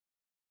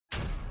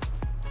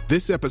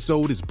This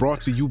episode is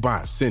brought to you by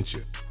Essentia.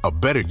 A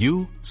better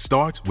you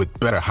starts with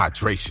better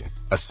hydration.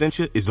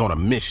 Essentia is on a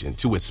mission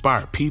to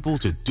inspire people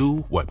to do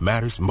what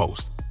matters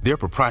most. Their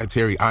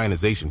proprietary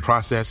ionization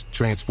process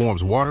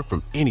transforms water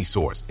from any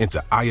source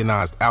into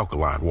ionized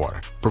alkaline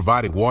water,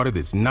 providing water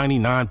that's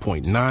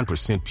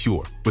 99.9%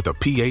 pure with a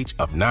pH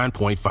of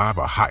 9.5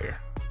 or higher.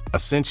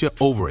 Essentia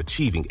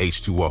overachieving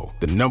H2O,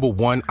 the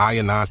 #1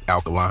 ionized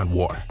alkaline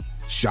water.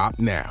 Shop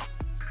now.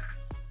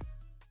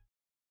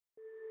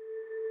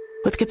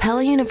 With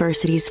Capella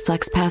University's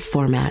FlexPath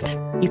format,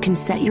 you can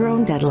set your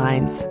own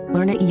deadlines,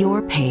 learn at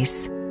your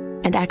pace,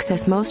 and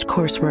access most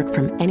coursework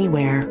from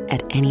anywhere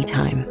at any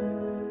time.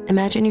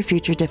 Imagine your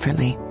future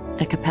differently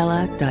at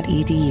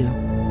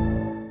capella.edu.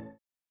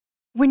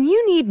 When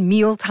you need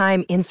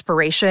mealtime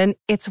inspiration,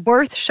 it's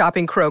worth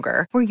shopping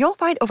Kroger, where you'll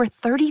find over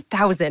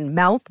 30,000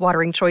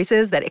 mouth-watering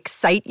choices that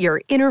excite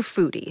your inner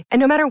foodie. And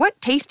no matter what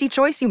tasty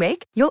choice you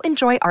make, you'll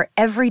enjoy our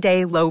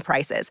everyday low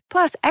prices,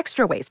 plus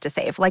extra ways to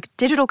save, like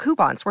digital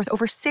coupons worth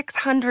over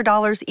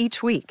 $600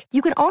 each week.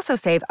 You can also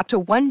save up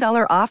to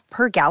 $1 off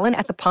per gallon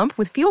at the pump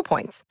with fuel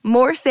points.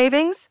 More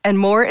savings and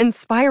more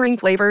inspiring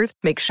flavors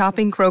make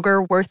shopping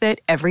Kroger worth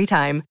it every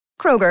time.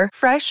 Kroger,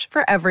 fresh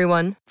for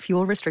everyone.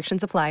 Fuel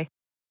restrictions apply.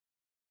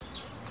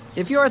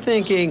 If you're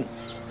thinking,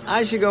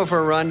 I should go for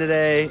a run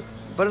today,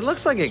 but it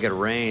looks like it could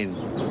rain,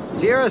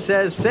 Sierra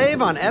says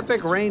save on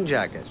epic rain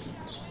jackets.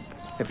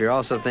 If you're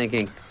also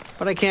thinking,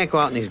 but I can't go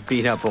out in these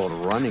beat-up old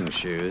running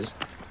shoes,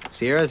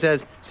 Sierra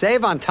says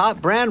save on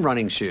top brand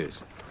running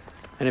shoes.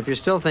 And if you're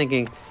still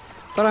thinking,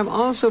 but I'm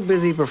also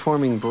busy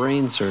performing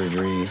brain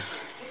surgery,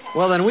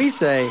 well then we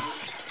say,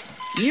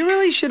 you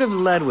really should have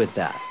led with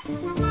that.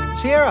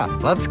 Sierra,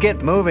 let's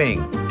get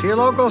moving to your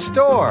local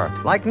store,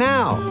 like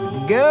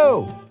now.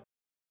 Go!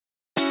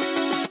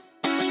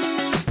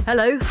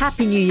 Hello,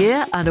 Happy New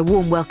Year and a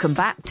warm welcome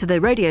back to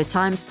the Radio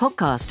Times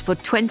podcast for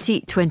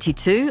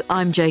 2022.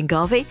 I'm Jane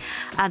Garvey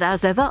and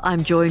as ever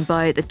I'm joined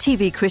by the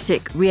TV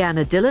critic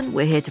Rhianna Dillon.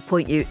 We're here to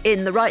point you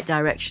in the right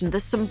direction.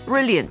 There's some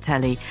brilliant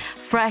telly,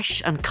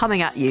 fresh and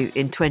coming at you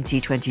in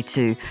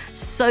 2022.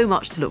 So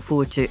much to look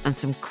forward to and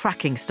some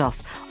cracking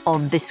stuff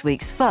on this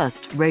week's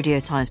first Radio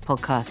Times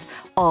podcast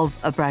of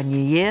a brand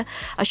new year.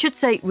 I should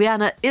say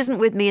Rhianna isn't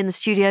with me in the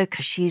studio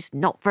because she's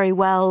not very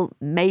well,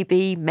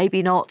 maybe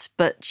not,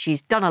 but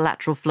she's done a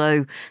lateral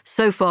flow,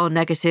 so far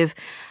negative.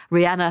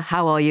 Rhianna,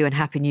 how are you and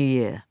Happy New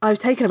Year? I've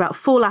taken about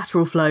 4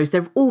 lateral flows.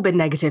 They've all been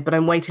negative, but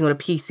I'm waiting on a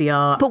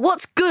PCR. But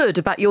what's good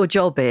about your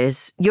job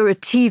is you're a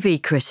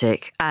TV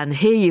critic and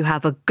here you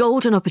have a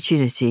golden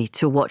opportunity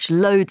to watch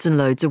loads and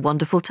loads of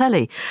wonderful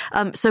telly.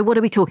 So what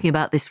are we talking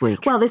about this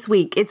week? Well, this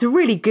week, it's a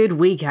really good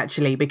week,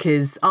 actually,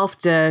 because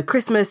after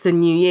Christmas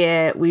and New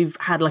Year, we've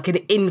had like an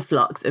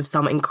influx of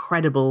some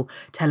incredible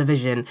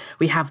television.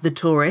 We have The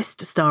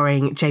Tourist,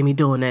 starring Jamie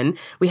Dornan.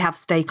 We have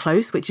Stay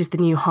Close, which is the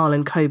new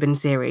Harlan Coben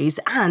series.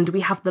 And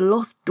we have The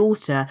Lost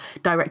Daughter,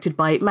 directed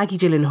by Maggie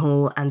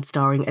Gyllenhaal and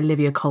starring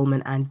Olivia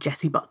Colman and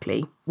Jessie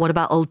Buckley. What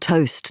about Old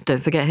Toast?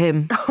 Don't forget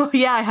him. Oh,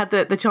 yeah, I had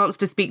the chance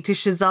to speak to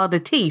Shazad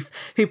Latif,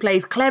 who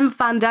plays Clem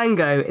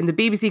Fandango in the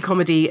BBC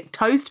comedy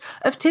Toast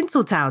of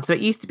Tinseltown. So it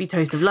used to be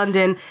Toast of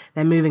London.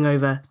 They're moving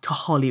over to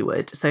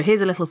Hollywood. So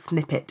here's a little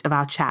snippet of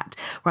our chat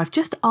where I've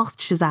just asked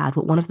Shazad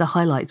what one of the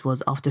highlights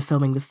was after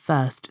filming the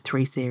first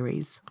 3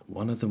 series.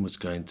 One of them was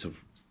going to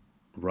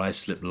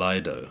Ruislip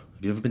Lido.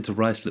 Have you ever been to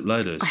Ruislip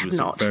Lido? I have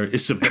not.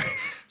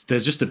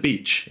 There's just a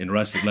beach in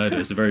Ruislip Lido.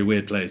 It's a very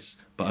weird place.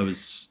 But it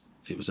was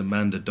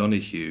Amanda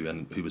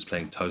Donoghue who was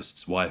playing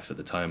Toast's wife at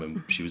the time,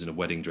 and she was in a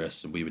wedding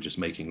dress, and we were just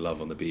making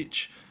love on the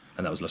beach,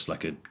 and that was just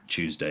like a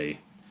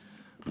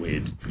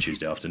weird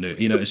Tuesday afternoon.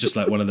 You know, it's just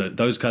like one of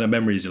those kind of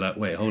memories. You're like,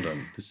 wait, hold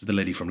on, this is the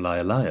lady from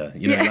Liar Liar.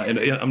 You know,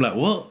 I'm like,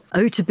 what?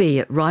 Oh, to be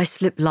at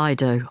Ruislip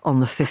Lido on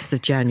the 5th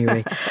of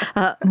January.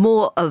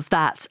 More of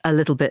that a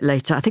little bit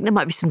later. I think there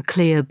might be some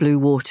clear blue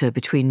water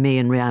between me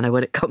and Rhianna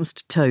when it comes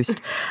to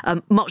Toast.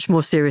 Much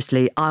more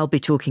seriously, I'll be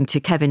talking to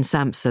Kevin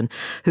Sampson,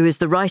 who is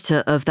the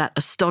writer of that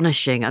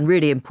astonishing and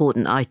really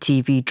important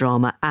ITV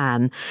drama,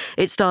 Anne.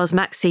 It stars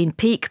Maxine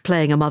Peake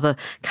playing a mother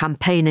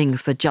campaigning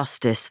for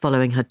justice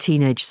following her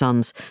teenage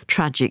son's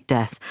tragic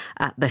death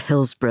at the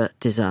Hillsborough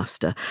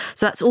disaster.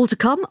 So that's all to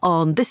come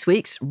on this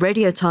week's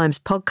Radio Times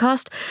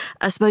podcast.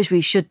 I suppose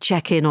we should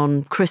check in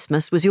on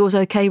Christmas. Was yours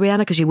okay, Rhianna?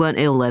 Because you weren't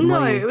ill then, No,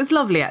 were you? it was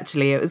lovely,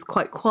 actually. It was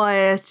quite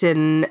quiet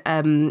and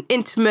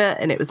intimate,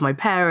 and it was my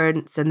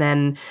parents. And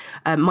then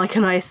Mike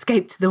and I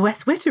escaped the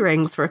West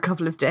Witterings for a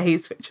couple of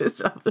days, which was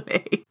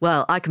lovely.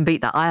 Well, I can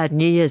beat that. I had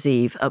New Year's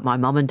Eve at my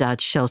mum and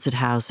dad's sheltered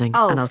housing.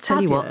 Oh, and I'll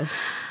tell you what,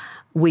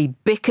 we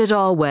bickered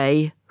our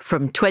way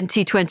from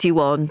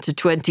 2021 to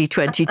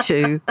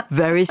 2022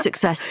 very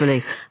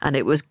successfully, and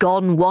it was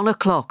gone 1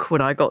 o'clock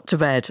when I got to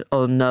bed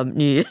on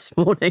New Year's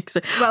morning.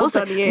 So well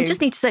also, done, you. I just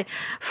need to say,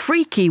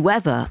 freaky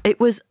weather.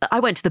 I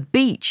went to the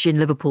beach in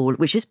Liverpool,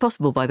 which is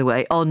possible, by the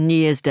way, on New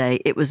Year's Day.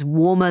 It was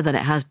warmer than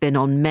it has been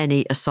on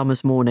many a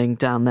summer's morning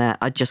down there.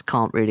 I just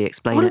can't really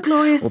explain it. What a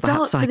glorious or start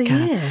perhaps to I the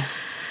can. year.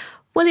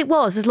 Well, it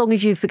was, as long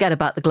as you forget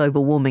about the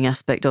global warming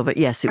aspect of it.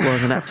 Yes, it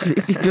was an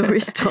absolutely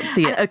glorious start to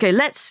the year. Okay,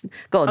 let's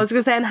go on. I was going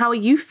to say, and how are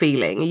you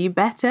feeling? Are you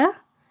better?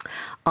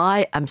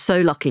 I am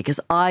so lucky because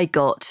I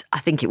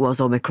think it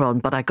was Omicron,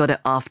 but I got it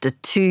after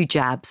 2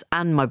 jabs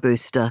and my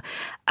booster,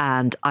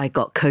 and I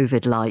got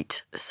COVID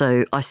light.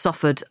 So I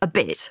suffered a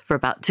bit for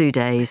about 2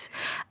 days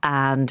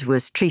and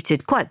was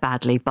treated quite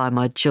badly by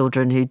my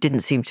children, who didn't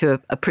seem to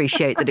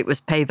appreciate that it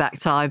was payback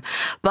time.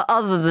 But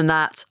other than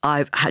that,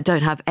 I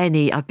don't have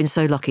any. I've been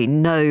so lucky.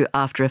 No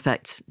after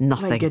effects,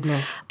 nothing. My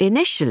goodness.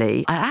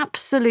 Initially, an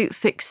absolute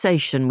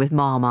fixation with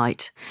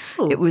Marmite.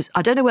 Ooh. It was,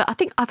 I don't know where, I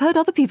think I've heard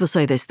other people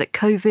say this, that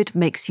COVID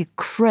makes you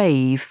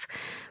crave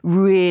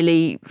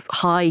really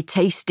high,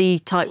 tasty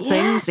type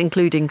things,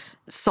 including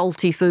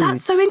salty foods.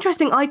 That's so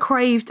interesting. I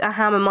craved a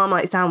ham and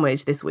Marmite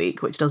sandwich this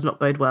week, which does not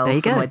bode well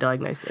for my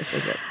diagnosis,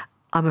 does it?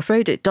 I'm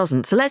afraid it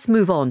doesn't. So let's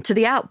move on to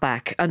the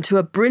Outback and to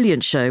a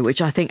brilliant show,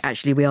 which I think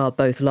actually we are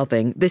both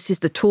loving. This is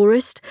The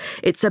Tourist.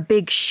 It's a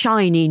big,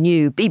 shiny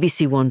new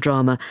BBC One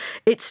drama.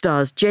 It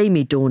stars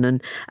Jamie Dornan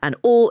and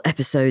all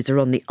episodes are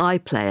on the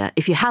iPlayer.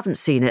 If you haven't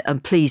seen it,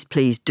 and please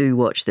do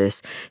watch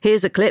this.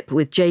 Here's a clip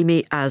with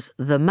Jamie as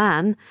the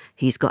man.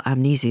 He's got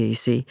amnesia, you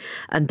see.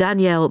 And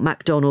Danielle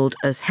MacDonald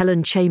as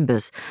Helen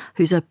Chambers,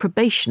 who's a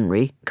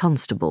probationary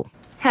constable.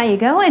 How you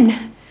going?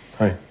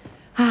 Hi.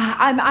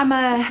 I'm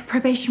a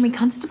probationary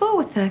constable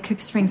with the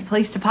Cooper Springs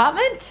Police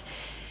Department.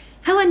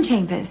 Helen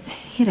Chambers,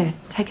 here to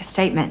take a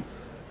statement.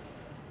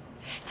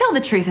 Tell the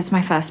truth, it's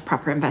my first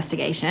proper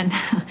investigation.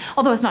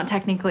 Although it's not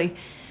technically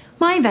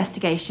my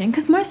investigation,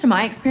 because most of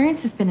my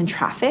experience has been in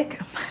traffic.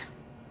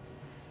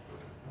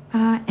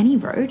 Any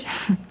road.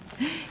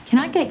 Can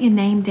I get your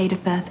name, date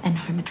of birth, and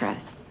home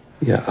address?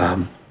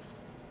 Yeah,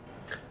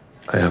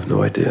 I have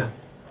no idea.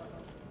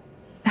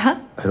 Huh?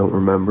 I don't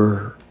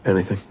remember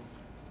anything.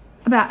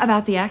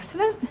 About the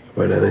accident?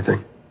 About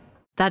anything.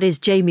 That is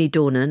Jamie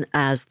Dornan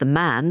as the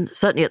man.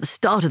 Certainly at the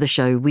start of the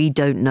show, we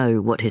don't know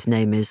what his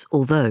name is,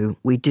 although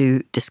we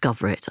do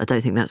discover it. I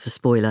don't think that's a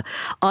spoiler.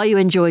 Are you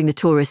enjoying The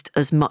Tourist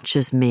as much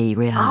as me,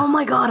 Rihanna? Oh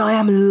my God, I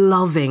am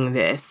loving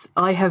this.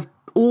 I have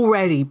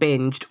already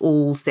binged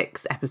all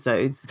 6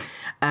 episodes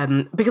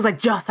because I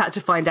just had to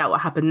find out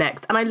what happened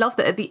next. And I love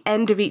that at the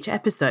end of each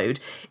episode,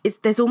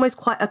 there's almost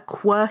quite a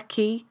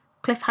quirky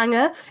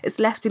cliffhanger. It's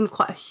left in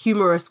quite a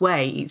humorous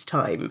way each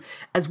time,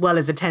 as well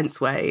as a tense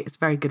way. It's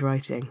very good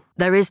writing.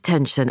 There is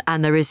tension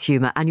and there is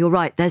humour. And you're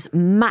right, there's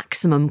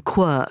maximum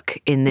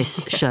quirk in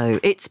this show.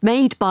 It's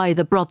made by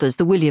the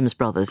Williams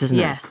brothers, isn't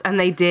it? Yes, and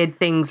they did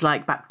things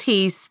like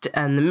Baptiste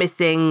and The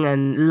Missing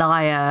and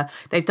Liar.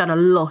 They've done a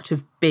lot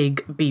of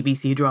big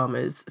BBC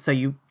dramas,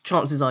 so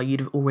chances are you'd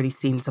have already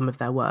seen some of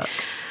their work.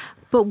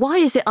 But why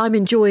is it I'm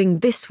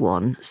enjoying this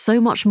one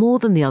so much more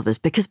than the others?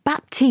 Because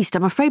Baptiste,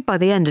 I'm afraid by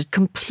the end, had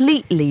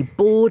completely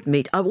bored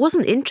me. I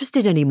wasn't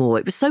interested anymore.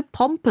 It was so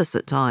pompous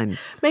at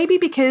times. Maybe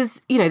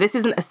because, this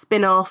isn't a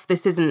spin-off.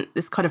 This isn't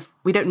this kind of,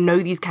 we don't know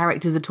these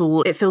characters at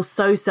all. It feels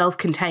so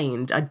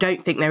self-contained. I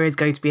don't think there is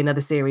going to be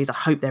another series. I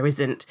hope there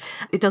isn't.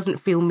 It doesn't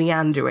feel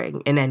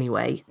meandering in any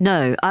way.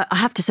 No, I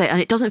have to say, and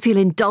it doesn't feel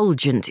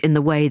indulgent in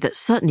the way that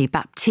certainly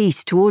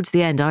Baptiste, towards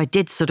the end, I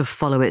did sort of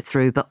follow it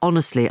through, but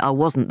honestly, I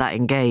wasn't that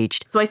engaged.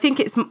 So I think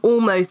it's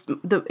almost,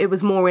 it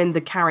was more in the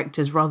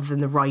characters rather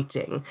than the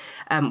writing.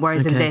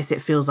 Whereas in this,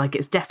 it feels like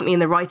it's definitely in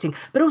the writing.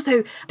 But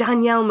also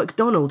Danielle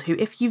MacDonald, who,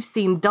 if you've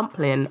seen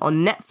Dumplin'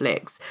 on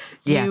Netflix,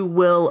 you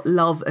will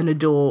love and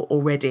adore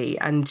already.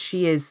 And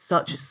she is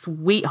such a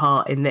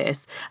sweetheart in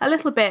this. A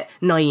little bit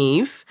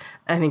naive,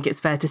 I think it's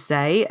fair to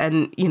say.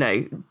 And,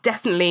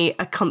 definitely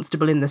a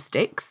constable in the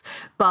sticks.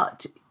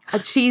 But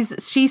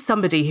she's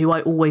somebody who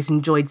I always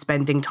enjoyed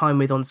spending time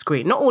with on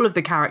screen. Not all of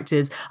the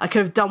characters. I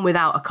could have done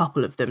without a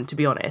couple of them, to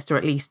be honest, or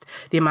at least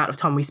the amount of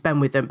time we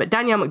spend with them. But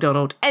Danielle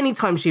MacDonald,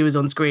 anytime she was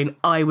on screen,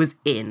 I was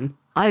in.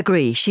 I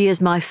agree. She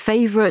is my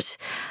favourite,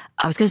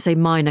 I was going to say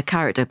minor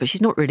character, but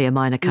she's not really a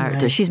minor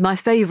character. No. She's my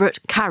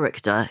favourite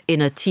character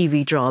in a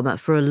TV drama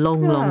for a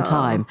long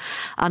time.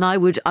 And I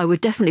would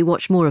definitely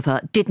watch more of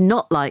her. Did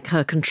not like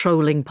her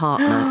controlling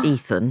partner,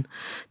 Ethan.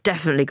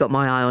 Definitely got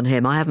my eye on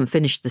him. I haven't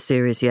finished the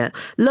series yet.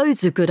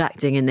 Loads of good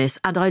acting in this.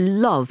 And I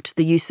loved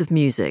the use of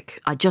music.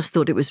 I just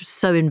thought it was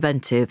so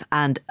inventive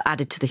and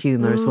added to the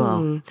humour as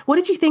well. What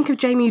did you think of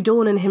Jamie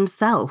Dornan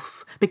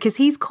himself? Because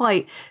he's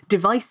quite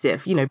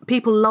divisive.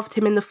 People loved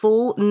him in The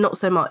Fall, not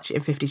so much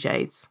in 50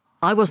 Shades.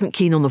 I wasn't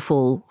keen on The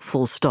Fall,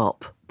 full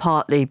stop,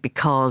 partly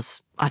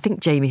because I think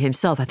Jamie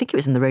himself, I think it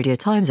was in the Radio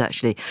Times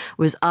actually,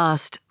 was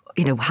asked,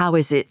 how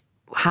is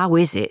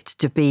it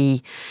to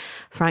be,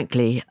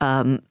 frankly,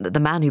 the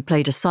man who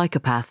played a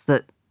psychopath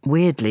that,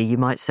 weirdly, you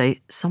might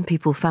say, some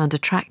people found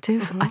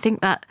attractive? Mm-hmm. I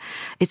think that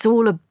it's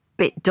all a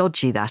bit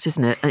dodgy, that,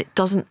 isn't it? And it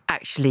doesn't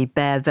actually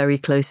bear very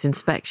close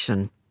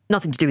inspection.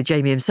 Nothing to do with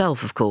Jamie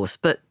himself, of course,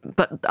 but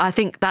I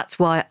think that's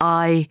why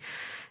I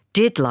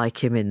did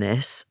like him in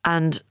this.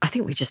 And I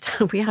think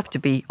we have to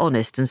be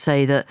honest and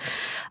say that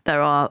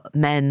there are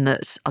men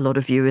that a lot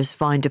of viewers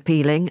find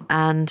appealing,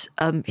 and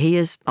he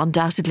is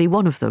undoubtedly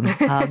one of them.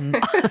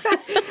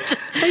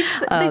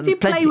 They do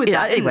play with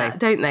that, anyway,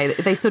 don't they?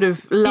 They sort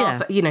of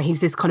laugh. You know,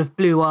 he's this kind of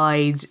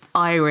blue-eyed,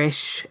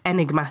 Irish,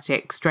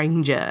 enigmatic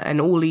stranger, and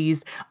all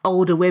these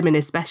older women,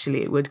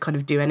 especially, would kind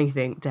of do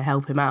anything to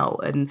help him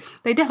out. And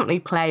they definitely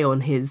play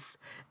on his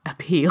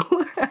appeal,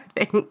 I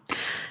think.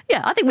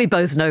 Yeah, I think we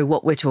both know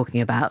what we're talking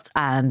about,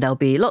 and there'll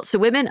be lots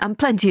of women and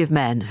plenty of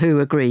men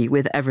who agree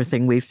with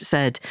everything we've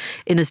said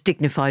in as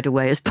dignified a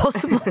way as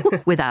possible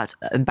without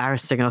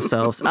embarrassing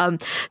ourselves.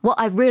 What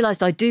I've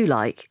realised I do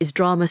like is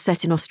drama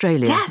set in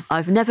Australia. Yes.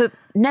 I've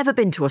never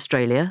been to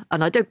Australia,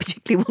 and I don't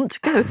particularly want to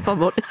go, if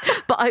I'm honest,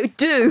 but I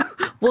do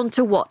want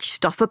to watch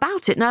stuff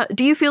about it. Now,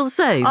 do you feel the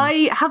same?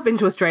 I have been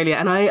to Australia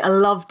and I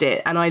loved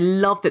it, and I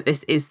love that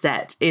this is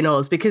set in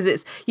Oz,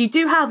 because you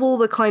do have all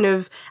the kind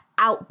of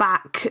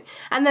outback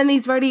and then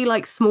these very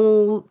like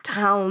small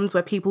towns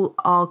where people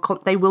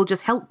they will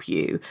just help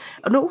you,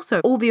 and also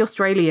all the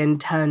Australian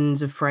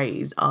turns of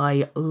phrase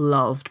I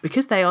loved,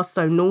 because they are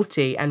so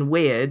naughty and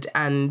weird,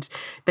 and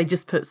they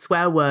just put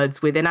swear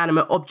words with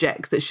inanimate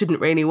objects that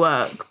shouldn't really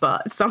work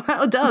but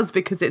somehow does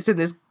because it's in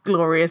this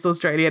glorious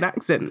Australian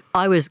accent.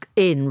 I was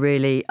in,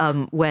 really,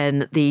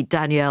 when the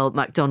Danielle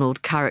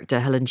MacDonald character,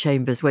 Helen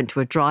Chambers, went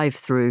to a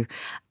drive-through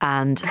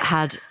and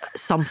had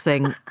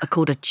something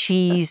called a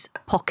cheese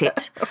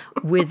pocket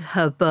with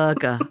her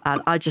burger.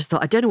 And I just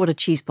thought, I don't know what a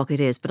cheese pocket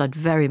is, but I'd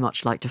very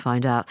much like to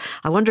find out.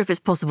 I wonder if it's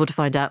possible to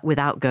find out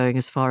without going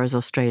as far as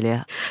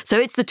Australia. So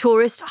it's The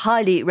Tourist,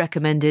 highly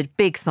recommended,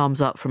 big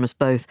thumbs up from us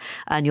both.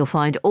 And you'll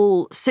find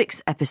all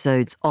 6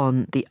 episodes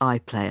on the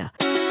iPlayer.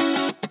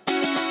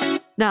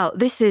 Now,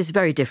 this is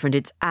very different.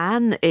 It's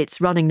Anne.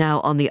 It's running now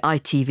on the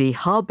ITV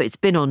hub. It's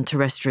been on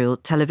terrestrial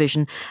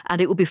television,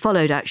 and it will be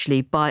followed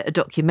actually by a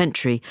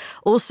documentary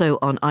also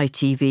on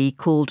ITV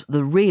called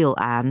The Real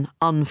Anne,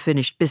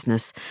 Unfinished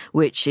Business,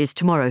 which is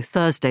tomorrow,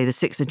 Thursday, the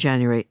 6th of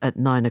January at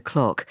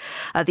 9:00.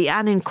 The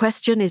Anne in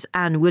question is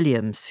Anne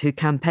Williams, who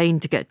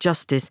campaigned to get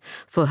justice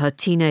for her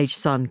teenage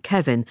son,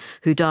 Kevin,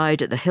 who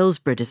died at the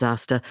Hillsborough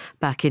disaster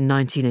back in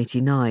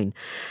 1989.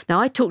 Now,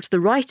 I talked to the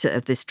writer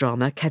of this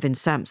drama, Kevin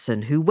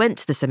Sampson, who went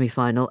to the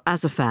semi-final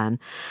as a fan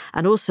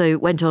and also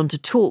went on to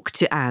talk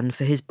to Anne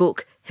for his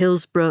book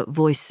Hillsborough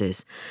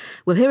Voices.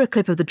 We'll hear a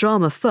clip of the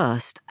drama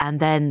first and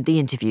then the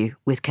interview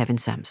with Kevin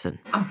Sampson.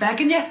 I'm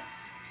begging you.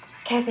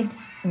 Kevin,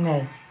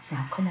 no,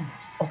 come on,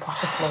 up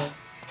off the floor.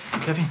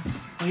 Kevin,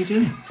 what are you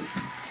doing?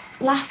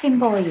 Laughing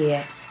boy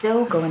here,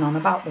 still going on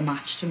about the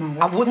match tomorrow.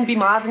 I wouldn't be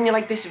mad at you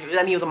like this if it was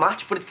any other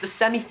match, but it's the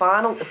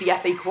semi-final at the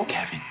FA Cup.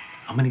 Kevin,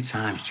 how many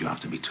times do you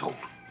have to be told?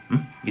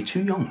 You're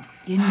too young.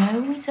 You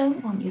know we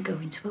don't want you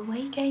going to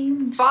away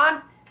games.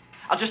 Fine.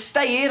 I'll just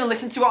stay here and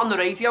listen to it on the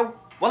radio.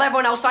 While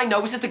everyone else I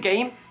know is at the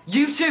game.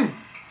 You two,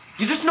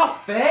 you're just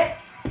not fair.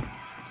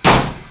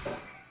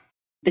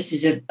 This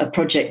is a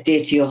project dear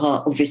to your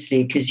heart,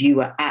 obviously, because you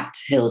were at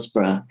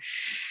Hillsborough.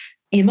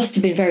 You must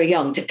have been very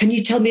young. Can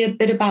you tell me a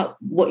bit about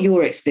what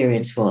your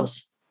experience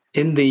was?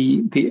 In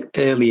the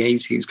early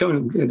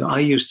 80s, I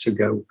used to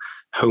go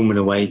home and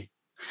away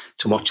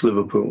to watch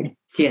Liverpool.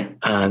 Yeah.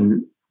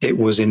 And it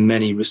was in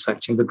many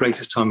respects the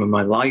greatest time of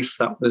my life.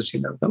 That was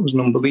an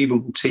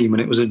unbelievable team,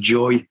 and it was a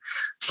joy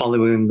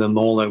following them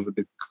all over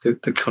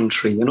the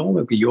country and all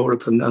over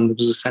Europe. And there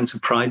was a sense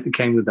of pride that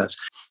came with that.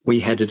 We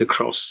headed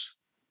across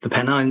the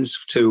Pennines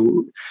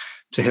to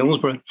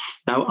Hillsborough.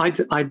 Now,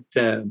 I'd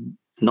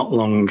not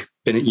long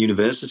been at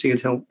university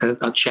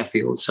at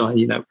Sheffield, so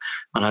and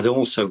I'd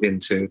also been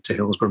to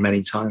Hillsborough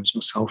many times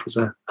myself as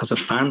a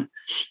fan.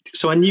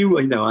 So I knew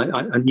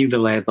I knew the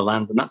lay of the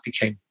land, and that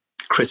became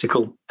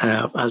critical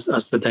as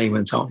the day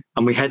went on.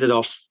 And we headed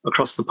off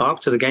across the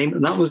park to the game,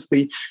 and that was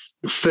the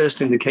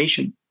first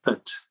indication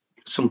that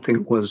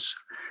something was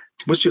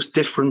just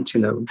different.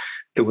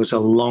 There was a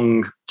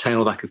long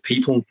tailback of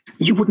people.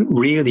 You wouldn't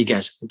really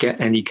get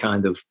any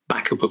kind of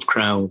backup of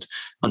crowd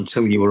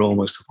until you were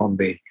almost upon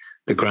the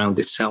ground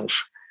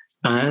itself.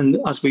 And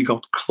as we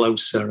got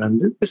closer,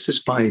 and this is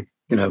by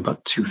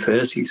about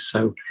 2:30,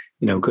 so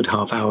a good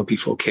half hour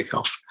before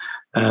kickoff.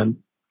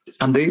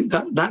 And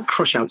that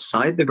crush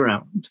outside the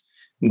ground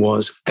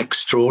was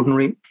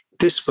extraordinary.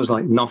 This was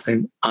like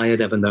nothing I had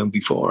ever known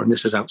before, and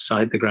this is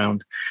outside the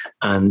ground.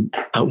 And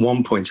at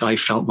one point, I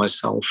felt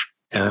myself,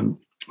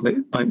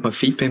 my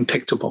feet being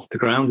picked up off the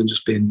ground and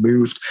just being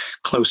moved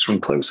closer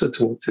and closer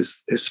towards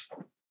this.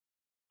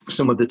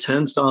 Some of the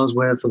turnstiles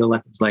were for the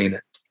Leopard's Lane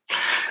end.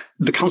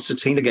 The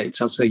Concertina gates,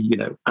 as we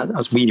knew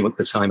at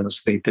the time, and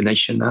as the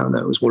nation now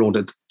knows, were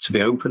ordered to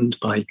be opened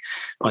by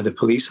the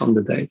police on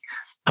the day.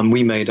 And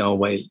we made our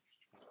way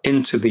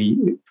into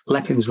the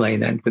Leppin's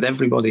Lane end with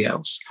everybody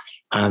else.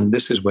 And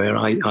this is where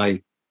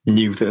I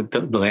knew the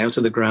layout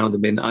of the ground. I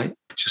mean, I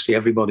could just see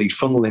everybody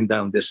funneling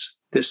down this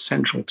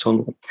central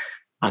tunnel,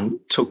 and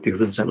took the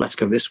others and said, let's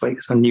go this way,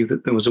 because I knew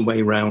that there was a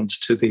way round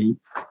to the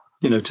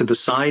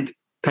side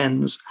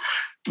pens.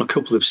 A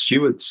couple of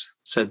stewards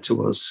said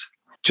to us,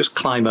 just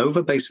climb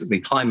over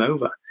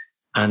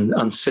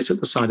and sit at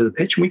the side of the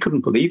pitch. And we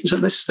couldn't believe it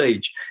at this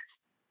stage.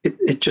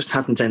 It just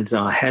hadn't entered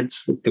our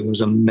heads that there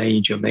was a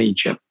major,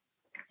 major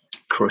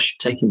crush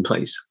taking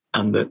place,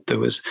 and that there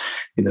was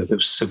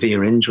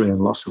severe injury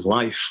and loss of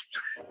life.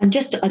 And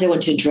just, I don't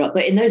want to interrupt,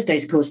 but in those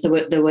days, of course,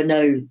 there were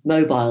no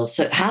mobiles.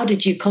 So how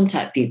did you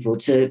contact people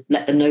to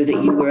let them know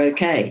that you were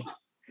okay?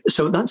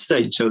 So at that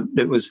stage,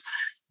 it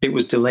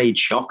was delayed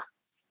shock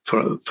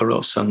for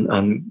us,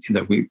 and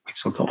we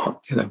sort of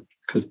thought,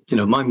 because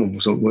my mum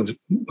was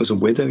a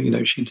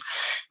widow. She'd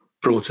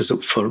brought us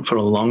up for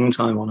a long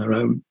time on her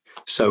own.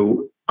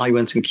 So I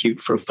went and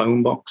queued for a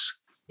phone box.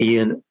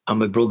 Ian and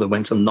my brother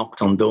went and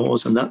knocked on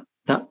doors, and that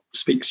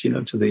speaks, to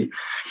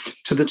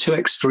the two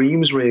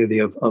extremes really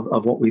of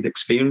what we'd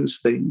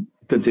experienced, the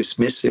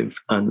dismissive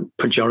and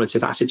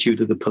pejorative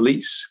attitude of the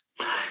police,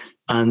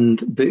 and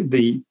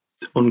the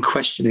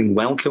unquestioning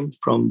welcome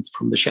from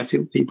the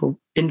Sheffield people.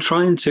 In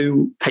trying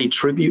to pay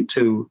tribute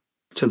to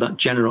that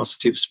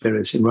generosity of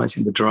spirit in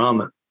writing the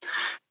drama,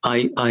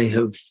 I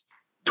have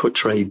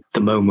portrayed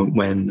the moment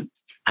when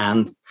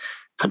Anne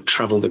had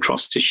travelled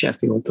across to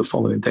Sheffield the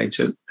following day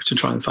to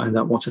try and find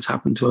out what had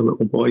happened to a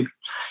little boy.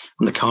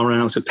 And the car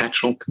ran out of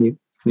petrol. Can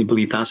you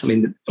believe that? I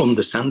mean,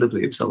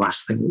 understandably, it was the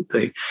last thing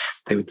that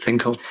they would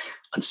think of.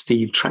 And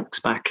Steve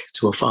tracks back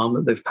to a farm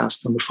that they've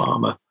passed, and the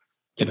farmer,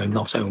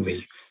 not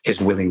only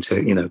is willing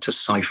to, to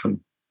siphon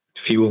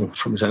fuel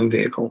from his own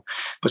vehicle,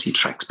 but he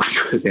tracks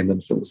back with him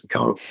and fills the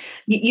car up.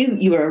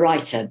 You were a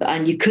writer,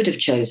 and you could have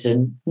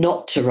chosen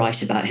not to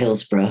write about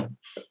Hillsborough,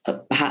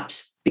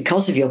 perhaps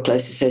because of your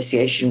close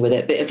association with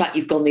it. But in fact,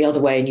 you've gone the other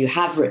way, and you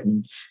have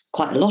written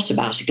quite a lot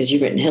about it because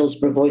you've written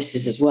Hillsborough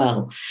Voices as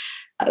well.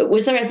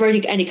 Was there ever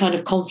any kind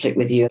of conflict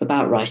with you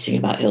about writing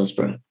about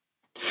Hillsborough?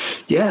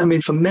 Yeah, I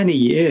mean, for many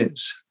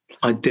years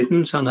I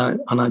didn't, and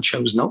I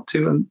chose not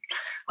to. And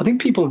I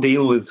think people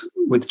deal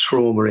with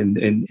trauma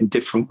in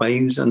different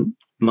ways, and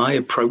my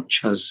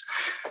approach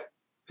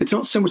it's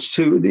not so much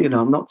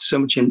I'm not so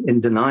much in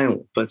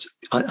denial, but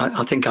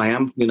I think I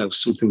am,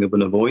 something of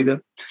an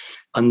avoider.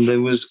 And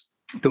there was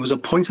a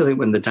point, I think,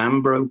 when the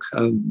dam broke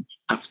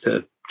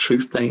after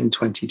Truth Day in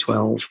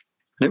 2012.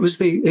 And it was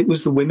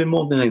the women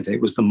more than anything.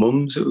 It was the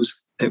mums.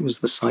 It was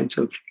the sight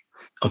of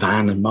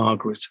Anne and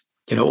Margaret.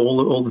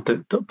 All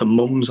the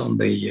mums on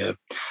the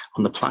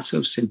plateau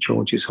of St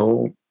George's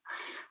Hall,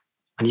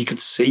 and you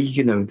could see,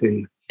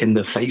 in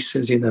their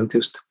faces,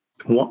 just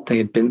what they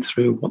had been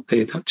through, what they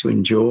had to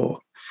endure,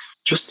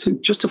 just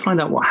to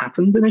find out what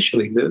happened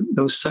initially. There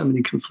were so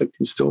many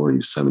conflicting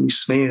stories, so many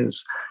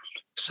smears,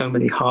 so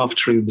many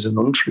half-truths and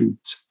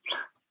untruths.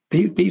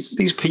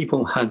 These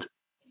people had,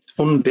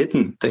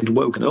 unbidden, they'd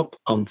woken up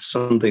on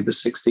Sunday the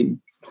 16th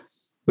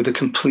with a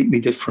completely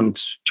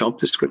different job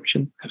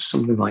description.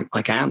 Something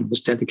like Anne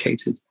was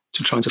dedicated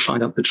to trying to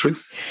find out the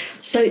truth.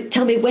 So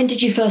tell me, when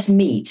did you first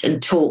meet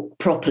and talk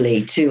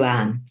properly to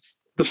Anne?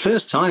 The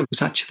first time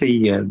was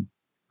actually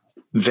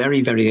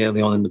very, very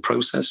early on in the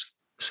process.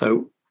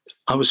 So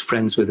I was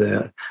friends with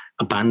a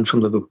band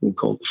from Liverpool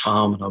called The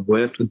Farm, and I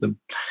worked with them.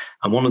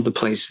 And one of the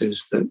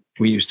places that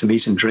we used to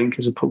meet and drink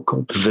is a pub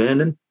called The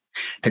Vernon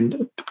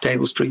in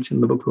Dale Street in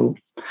Liverpool.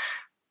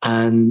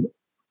 And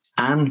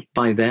Anne,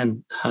 by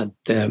then, had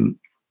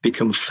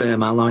become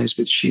firm allies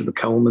with Sheila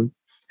Coleman,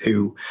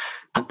 who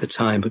at the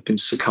time had been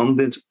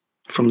seconded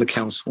from the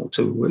council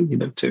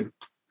to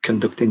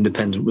conduct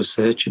independent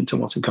research into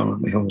what had gone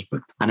on in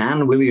Hillsborough. And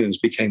Anne Williams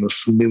became a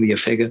familiar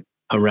figure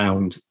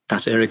around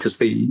that area because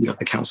the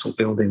council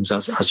buildings,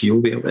 as you'll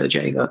be aware,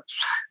 Jane, are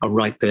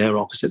right there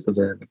opposite the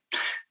Vernon.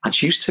 And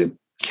she used to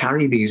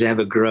carry these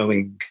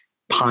ever-growing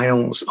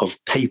piles of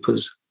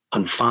papers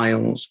and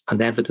files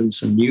and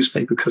evidence and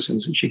newspaper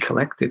cuttings that she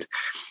collected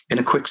in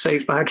a quick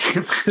safe bag.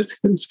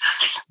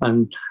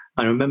 And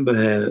I remember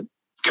her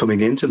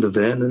coming into the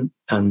Vernon,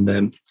 and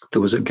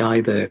there was a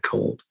guy there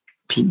called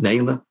Pete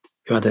Naylor,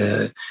 who had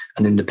an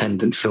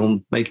independent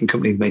film making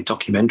company that made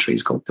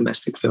documentaries called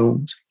Domestic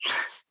Films.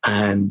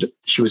 And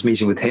she was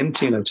meeting with him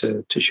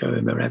to show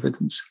him her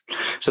evidence.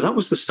 So that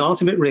was the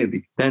start of it,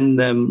 really.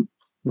 Then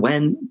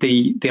when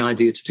the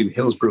idea to do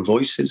Hillsborough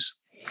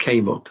Voices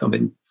came up, I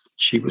mean,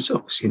 she was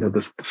obviously,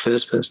 the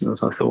first person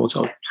that I thought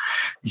of.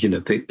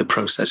 The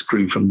process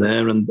grew from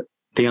there. And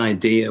the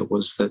idea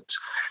was that,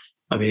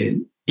 I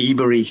mean,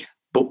 Ebury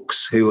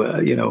Books, who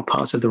are,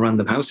 part of the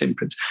Random House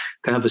imprint,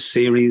 they have a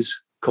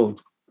series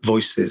called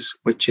Voices,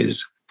 which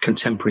is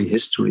contemporary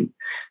history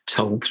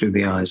told through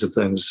the eyes of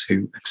those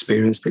who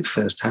experienced it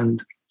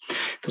firsthand.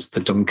 There's the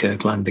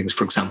Dunkirk landings,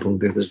 for example.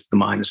 There's the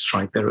miners'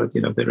 strike. There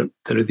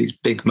are these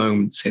big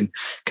moments in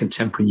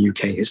contemporary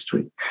UK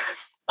history.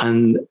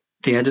 And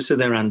the editor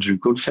there, Andrew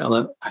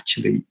Goodfellow,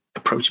 actually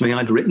approached me.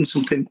 I'd written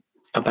something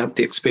about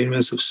the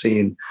experience of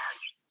seeing,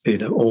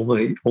 all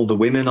the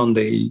women on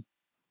the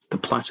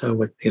plateau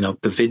with,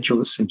 the vigil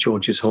at St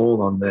George's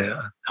Hall on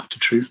there after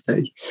Truth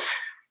Day.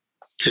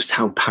 Just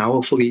how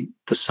powerfully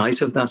the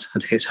sight of that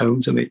had hit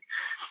home to me.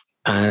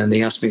 And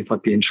he asked me if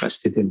I'd be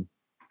interested in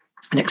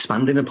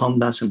expanding upon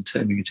that and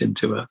turning it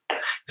into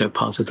a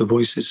part of the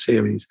Voices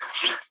series.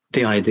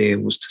 The idea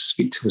was to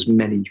speak to as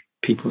many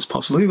people as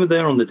possible who were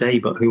there on the day,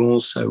 but who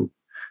also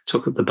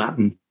took up the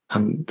baton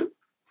and,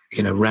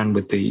 ran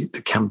with the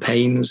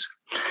campaigns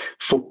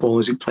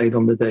footballers who played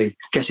on the day,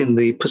 getting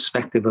the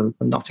perspective of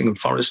a Nottingham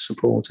Forest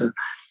supporter,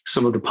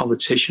 some of the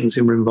politicians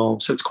who were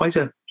involved. So it's quite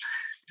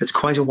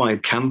a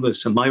wide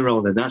canvas. And my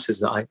role in that is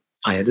that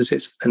I edit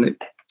it. And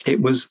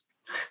it was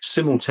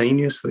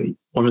simultaneously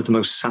one of the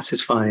most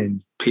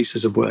satisfying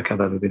pieces of work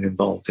I've ever been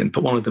involved in,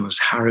 but one of the most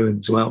harrowing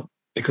as well,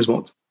 because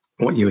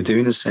what you are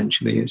doing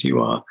essentially is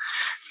you are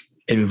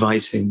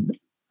inviting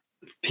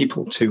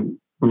people to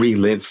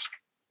relive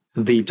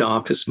the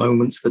darkest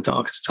moments, the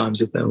darkest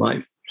times of their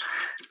life.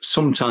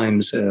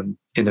 Sometimes in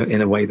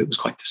a way that was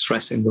quite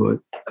distressing. There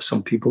were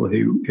some people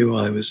who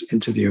I was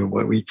interviewing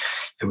where we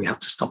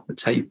had to stop the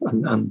tape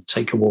and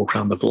take a walk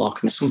around the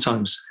block, and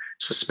sometimes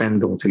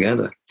suspend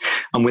altogether.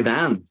 And with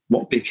Anne,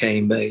 what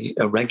became a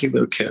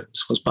regular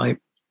occurrence was by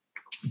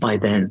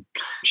then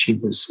she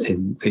was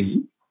in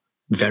the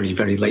very,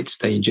 very late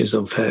stages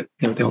of her,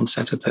 the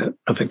onset of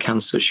her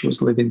cancer. She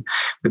was living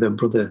with her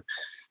brother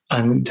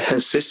and her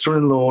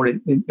sister-in-law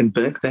in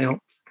Birkdale,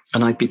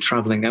 and I'd be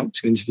travelling out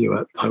to interview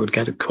her. I would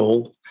get a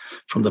call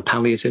from the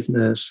palliative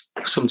nurse,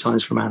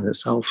 sometimes from Anne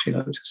herself,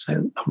 to say,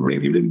 I'm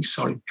really, really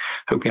sorry.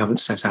 Hope you haven't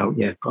set out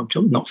yet, but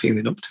I'm not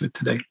feeling up to it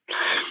today.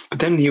 But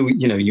then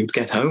you'd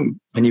get home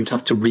and you'd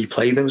have to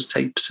replay those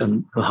tapes,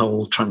 and the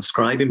whole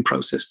transcribing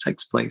process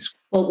takes place.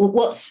 Well,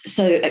 what's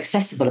so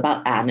accessible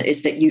about Anne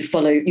is that you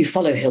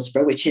follow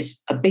Hillsborough, which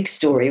is a big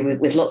story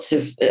with lots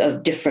of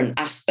different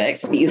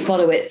aspects, but you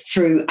follow it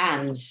through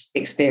Anne's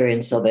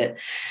experience of it.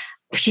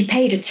 She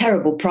paid a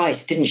terrible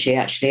price, didn't she,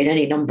 actually, in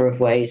any number of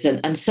ways,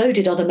 and so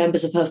did other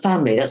members of her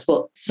family. That's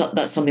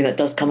something that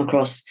does come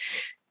across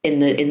in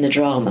the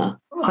drama.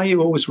 I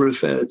always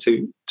refer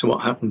to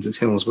what happened at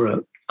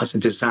Hillsborough as a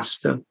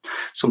disaster.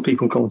 Some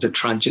people call it a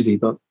tragedy,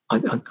 but I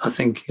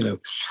think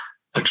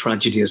a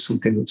tragedy is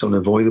something that's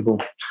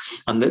unavoidable.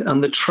 And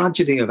the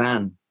tragedy of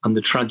Anne and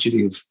the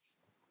tragedy of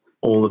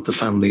all of the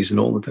families and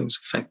all of those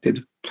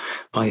affected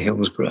by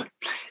Hillsborough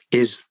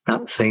is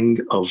that thing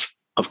of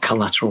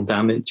collateral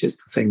damage.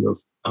 It's the thing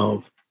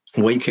of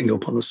waking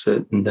up on a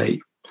certain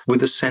day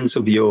with a sense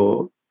of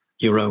your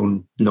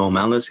own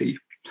normality.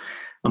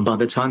 And by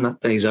the time that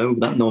day's over,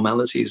 that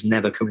normality is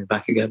never coming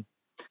back again.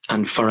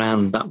 And for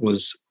Anne, that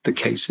was the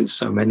case in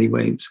so many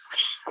ways.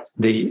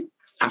 The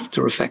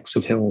after effects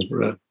of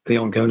Hillsborough, the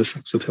ongoing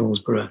effects of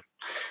Hillsborough,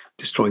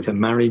 destroyed her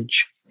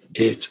marriage.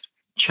 It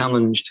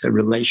challenged her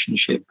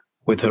relationship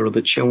with her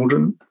other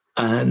children,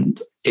 and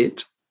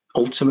it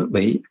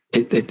ultimately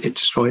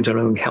destroyed her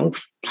own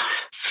health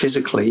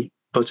physically,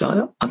 but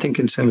I think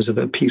in terms of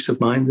her peace of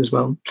mind as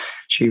well.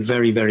 She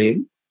very,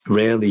 very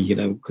rarely,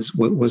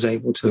 was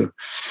able to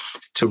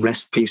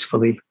rest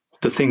peacefully.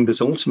 The thing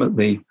that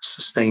ultimately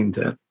sustained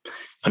her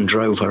and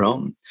drove her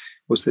on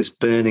was this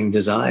burning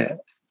desire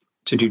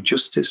to do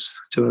justice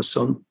to her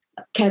son.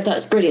 Kev,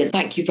 that's brilliant.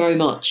 Thank you very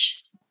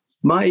much.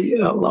 I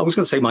was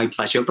going to say my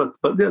pleasure, but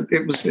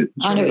it was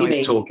really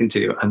nice talking to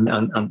you,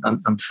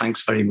 and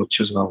thanks very much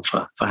as well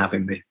for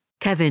having me.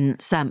 Kevin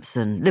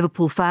Sampson,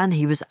 Liverpool fan,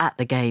 he was at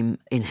the game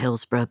in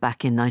Hillsborough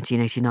back in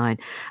 1989,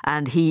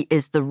 and he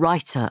is the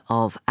writer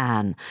of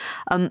Anne.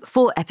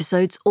 4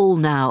 episodes, all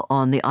now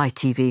on the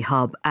ITV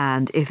Hub,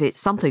 and if it's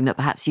something that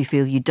perhaps you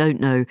feel you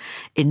don't know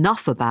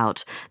enough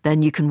about,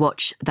 then you can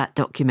watch that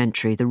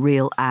documentary, The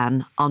Real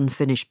Anne,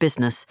 Unfinished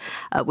Business,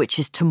 which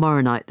is tomorrow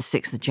night, the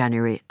 6th of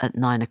January at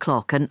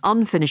 9:00. And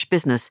Unfinished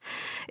Business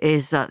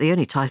is the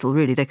only title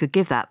really they could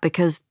give that,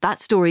 because that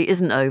story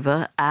isn't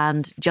over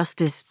and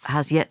justice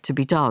has yet to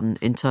be done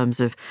in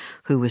terms of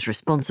who was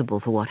responsible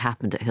for what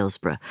happened at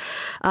Hillsborough.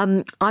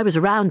 I was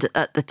around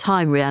at the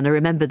time, Rhianna. I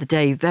remember the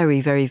day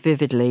very, very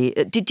vividly.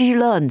 Did you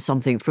learn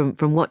something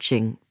from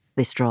watching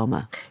this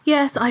drama?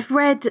 Yes, I've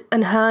read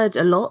and heard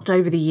a lot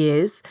over the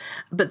years,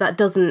 but that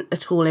doesn't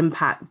at all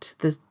impact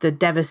the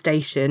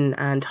devastation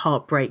and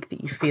heartbreak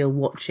that you feel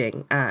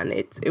watching. And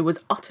it was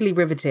utterly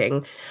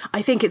riveting.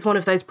 I think it's one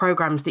of those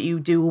programmes that you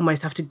do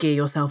almost have to gear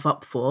yourself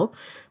up for,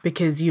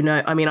 because,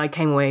 I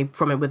came away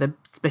from it with a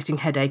splitting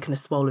headache and a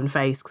swollen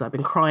face because I've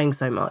been crying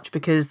so much,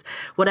 because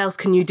what else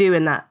can you do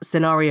in that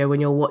scenario when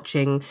you're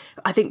watching?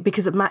 I think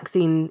because of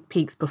Maxine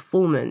Peake's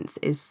performance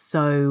is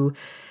so...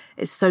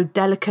 It's so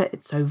delicate,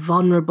 it's so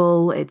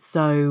vulnerable, it's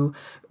so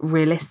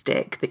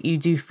realistic that you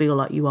do feel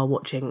like you are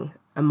watching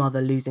a mother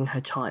losing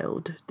her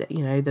child.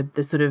 That,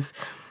 the sort of,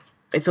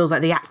 it feels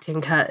like the acting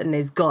curtain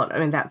is gone. I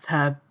mean, that's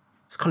her,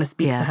 kind of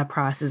speaks to her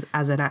prowess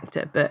as an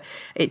actor. But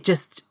it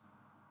just,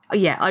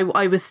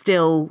 I was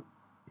still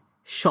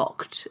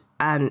shocked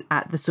and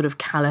at the sort of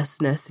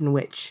callousness in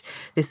which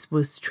this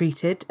was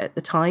treated at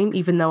the time,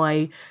 even though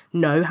I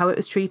know how it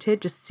was treated,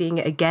 just seeing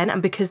it again.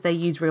 And because they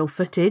use real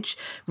footage,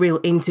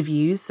 real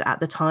interviews at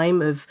the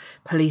time of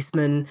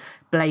policemen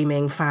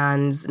blaming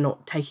fans,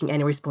 not taking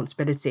any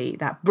responsibility,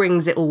 that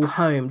brings it all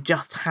home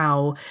just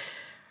how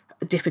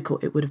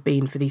difficult it would have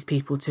been for these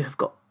people to have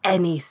got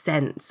any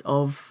sense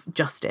of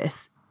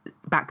justice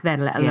back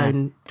then, let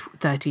alone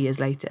 30 years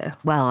later.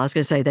 Well, I was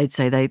going to say, they'd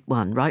say they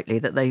won rightly,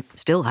 that they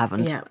still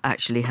haven't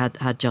actually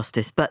had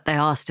justice, but they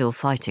are still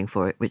fighting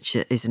for it, which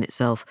is in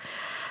itself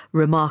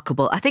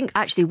remarkable. I think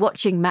actually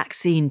watching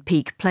Maxine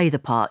Peake play the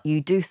part,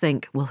 you do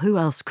think, well, who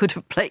else could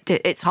have played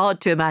it? It's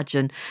hard to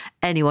imagine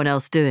anyone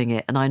else doing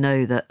it. And I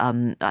know that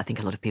I think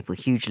a lot of people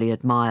hugely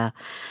admire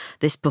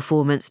this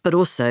performance, but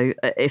also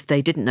if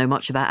they didn't know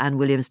much about Anne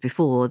Williams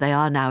before, they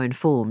are now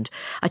informed.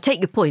 I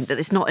take your point that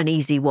it's not an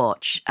easy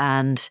watch,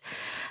 and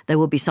there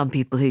will be some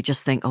people who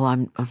just think, oh, I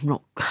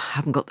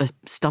haven't got the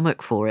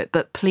stomach for it.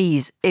 But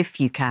please, if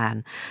you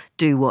can,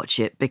 do watch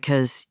it,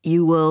 because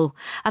you will.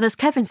 And as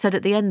Kevin said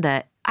at the end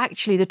there,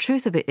 actually, the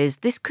truth of it is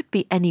this could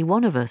be any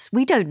one of us.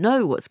 We don't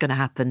know what's going to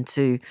happen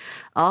to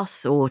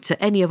us or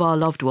to any of our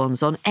loved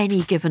ones on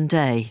any given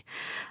day.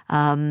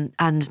 And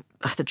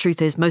the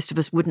truth is, most of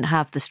us wouldn't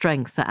have the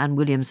strength that Anne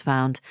Williams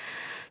found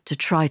to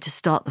try to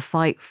start the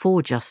fight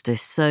for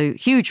justice. So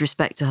huge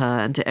respect to her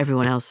and to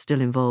everyone else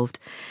still involved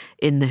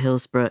in the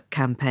Hillsborough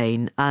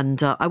campaign.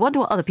 And I wonder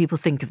what other people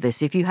think of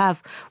this. If you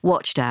have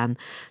watched Anne,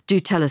 do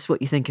tell us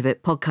what you think of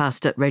it.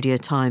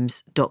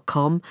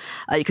 podcast@radiotimes.com.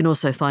 You can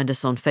also find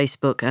us on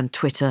Facebook and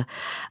Twitter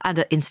and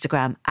at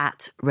Instagram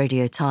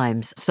 @Radio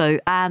Times. So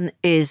Anne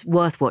is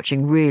worth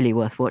watching, really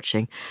worth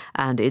watching.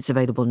 And it's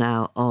available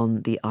now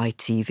on the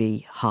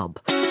ITV Hub.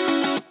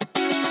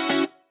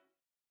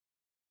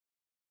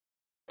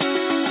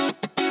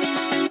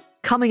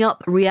 Coming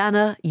up,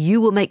 Rihanna,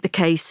 you will make the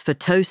case for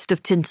Toast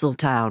of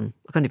Tinseltown.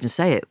 I can't even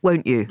say it,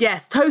 won't you?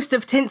 Yes, Toast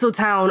of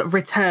Tinseltown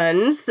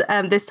returns,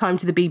 this time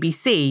to the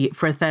BBC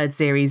for a third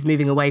series,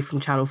 moving away from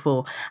Channel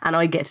 4. And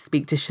I get to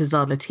speak to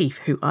Shazad Latif,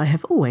 who I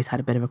have always had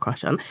a bit of a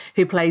crush on,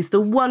 who plays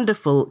the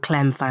wonderful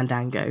Clem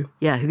Fandango.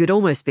 Yeah, who could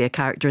almost be a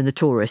character in The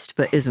Tourist,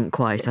 but isn't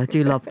quite. I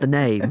do love the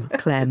name,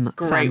 Clem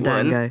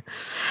Fandango.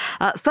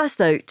 First,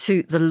 though,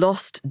 to The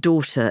Lost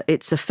Daughter.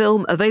 It's a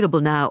film available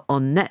now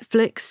on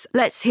Netflix.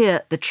 Let's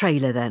hear the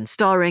trailer then,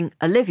 starring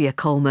Olivia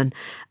Colman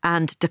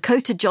and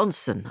Dakota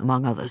Johnson,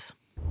 among others.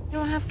 You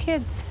don't have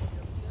kids?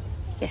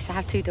 Yes, I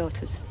have 2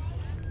 daughters.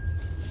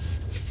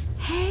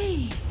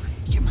 Hey,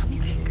 your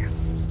mommy's big girl.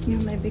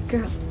 You're my big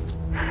girl.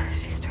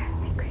 She's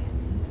driving me crazy.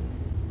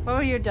 What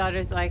were your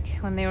daughters like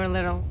when they were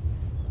little?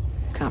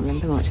 Can't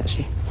remember much,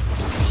 actually.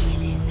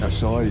 I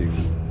saw you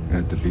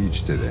at the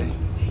beach today.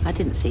 I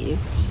didn't see you.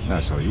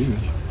 I saw you.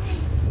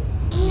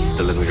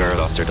 The little girl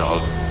lost her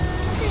doll.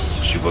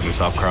 She wouldn't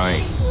stop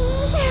crying.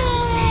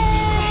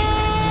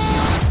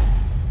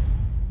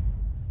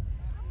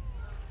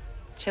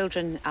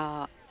 Children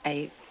are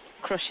a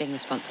crushing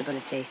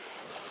responsibility.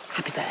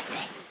 Happy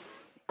birthday.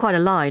 Quite a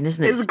line,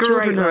 isn't it? It was a great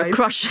Children are line. a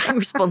crushing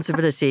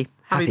responsibility.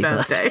 Happy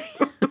birthday.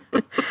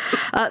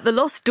 The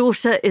Lost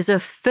Daughter is a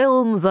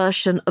film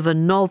version of a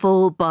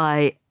novel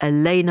by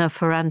Elena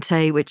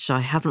Ferrante, which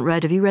I haven't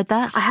read. Have you read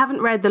that? I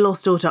haven't read The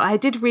Lost Daughter. I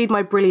did read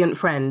My Brilliant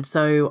Friend,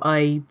 so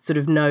I sort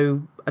of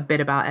know a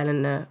bit about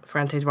Elena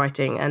Ferrante's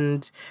writing,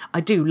 and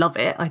I do love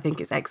it. I think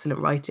it's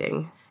excellent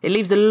writing. It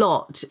leaves a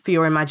lot for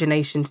your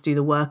imagination to do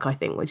the work, I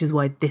think, which is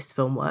why this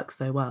film works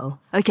so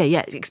well. OK,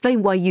 yeah.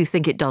 Explain why you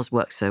think it does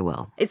work so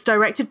well. It's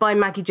directed by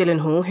Maggie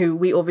Gyllenhaal, who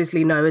we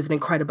obviously know as an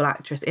incredible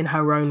actress in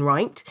her own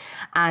right.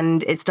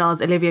 And it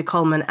stars Olivia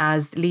Colman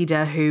as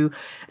Lida,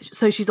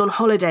 so she's on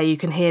holiday, you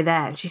can hear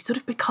there. And she sort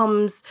of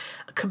becomes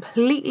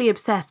completely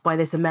obsessed by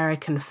this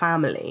American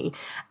family.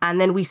 And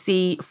then we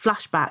see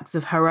flashbacks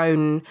of her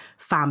own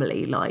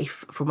family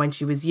life from when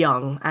she was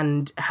young.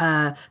 And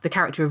the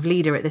character of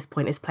Lida at this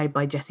point is played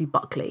by Jessie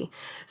Buckley.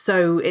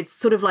 So it's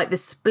sort of like the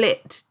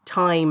split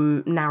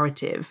time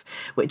narrative,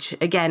 which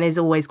again is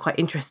always quite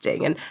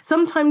interesting and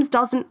sometimes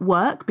doesn't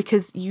work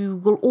because you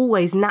will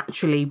always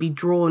naturally be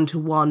drawn to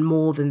one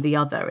more than the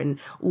other and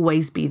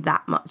always be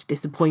that much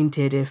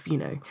disappointed if,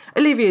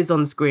 Olivia's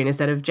on screen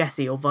instead of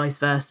Jessie or vice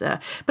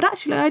versa. But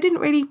actually, I didn't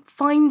really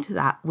find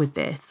that with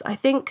this. I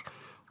think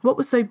what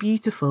was so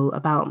beautiful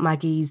about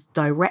Maggie's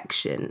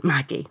direction,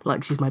 Maggie,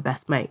 like she's my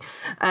best mate.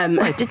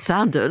 Well, it did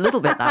sound a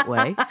little bit that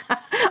way.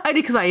 I did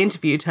because I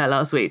interviewed her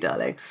last week,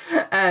 darling.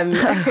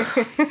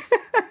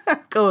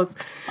 Of course.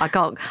 I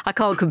can't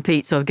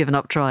compete, so I've given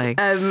up trying.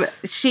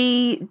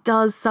 She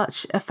does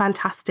such a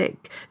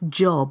fantastic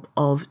job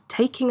of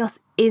taking us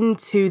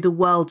into the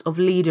world of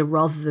Lida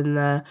rather than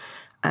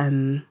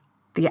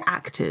the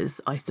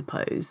actors, I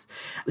suppose.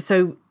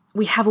 So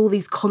we have all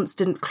these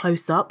constant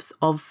close-ups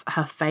of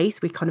her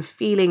face. We're kind of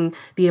feeling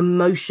the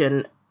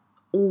emotion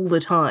all the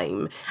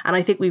time. And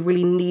I think we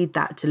really need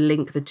that to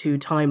link the two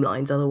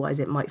timelines. Otherwise,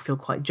 it might feel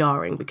quite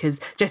jarring because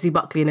Jessie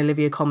Buckley and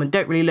Olivia Colman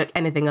don't really look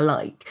anything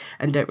alike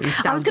and don't really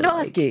sound I was going to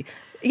ask you,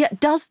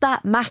 does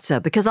that matter?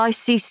 Because I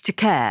ceased to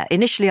care.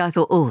 Initially, I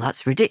thought, oh,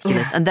 that's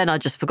ridiculous. Yeah. And then I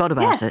just forgot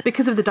about it. Yes,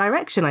 because of the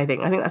direction, I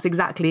think. I think that's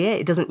exactly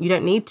it. You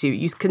don't need to.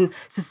 You can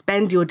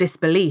suspend your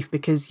disbelief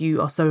because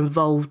you are so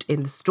involved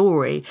in the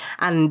story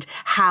and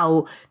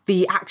how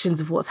the actions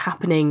of what's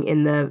happening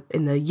in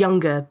the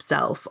younger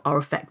self are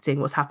affecting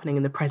what's happening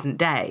in the present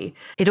day.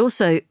 It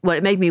also,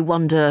 it made me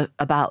wonder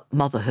about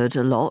motherhood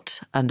a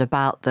lot and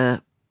about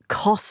the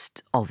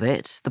cost of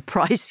it, the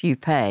price you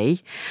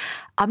pay.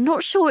 I'm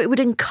not sure it would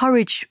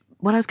encourage,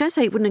 I was going to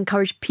say it wouldn't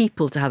encourage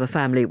people to have a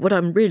family. What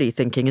I'm really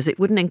thinking is it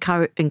wouldn't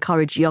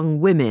encourage young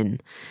women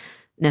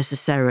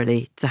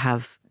necessarily to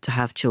have to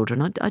have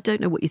children. I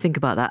don't know what you think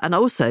about that. And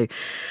also,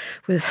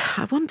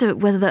 I wonder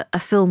whether a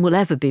film will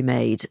ever be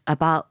made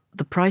about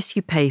the price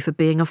you pay for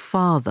being a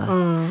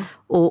father,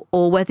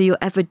 or whether you're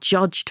ever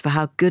judged for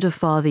how good a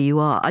father you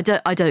are. I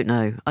don't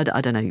know. I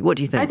don't know. What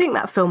do you think? I think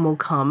that film will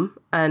come,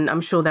 and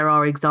I'm sure there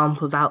are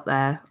examples out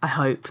there, I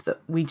hope, that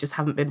we just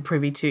haven't been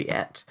privy to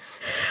yet.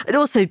 It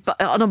also,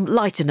 on a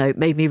lighter note,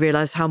 made me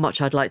realise how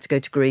much I'd like to go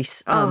to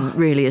Greece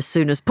really as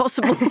soon as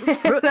possible.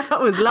 That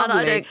was lovely. And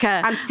I don't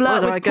care. And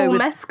flirt with Paul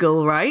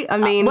Mescal, right? I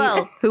mean...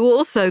 who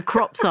also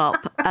crops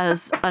up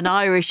as an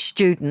Irish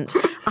student.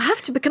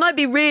 Can I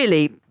be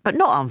really, but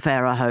not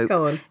unfair, I hope.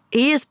 Go on.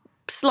 He is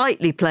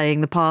slightly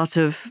playing the part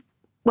of,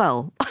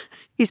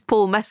 he's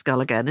Paul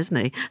Mescal again, isn't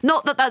he?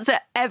 Not that that's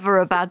ever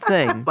a bad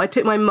thing. I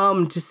took my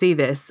mum to see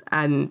this,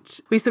 and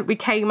we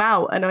came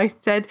out, and I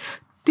said,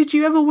 "Did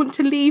you ever want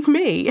to leave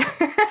me?"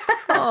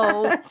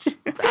 Oh,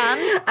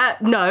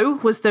 and no,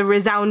 was the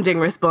resounding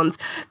response.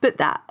 But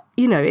that,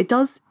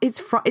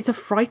 it's a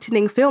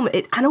frightening film.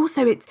 It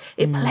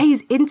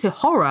plays into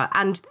horror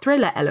and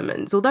thriller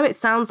elements. Although it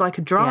sounds like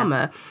a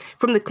drama,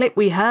 from the clip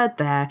we heard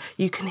there,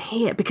 you can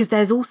hear, because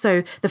there's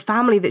also the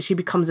family that she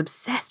becomes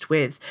obsessed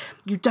with.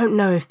 You don't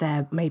know if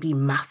they're maybe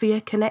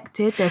mafia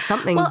connected. There's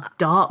something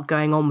dark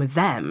going on with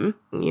them.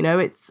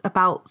 It's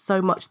about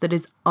so much that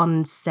is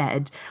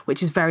unsaid,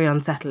 which is very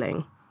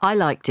unsettling. I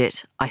liked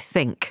it, I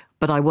think,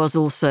 but I was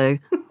also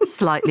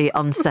slightly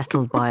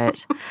unsettled by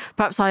it.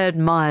 Perhaps I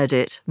admired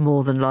it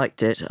more than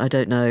liked it. I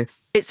don't know.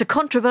 It's a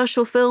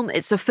controversial film.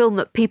 It's a film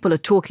that people are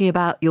talking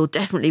about. You'll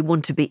definitely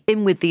want to be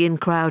in with the in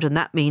crowd, and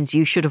that means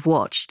you should have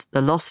watched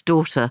The Lost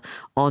Daughter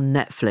on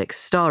Netflix,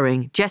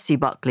 starring Jessie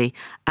Buckley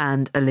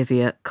and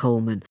Olivia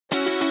Colman.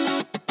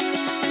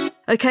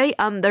 OK,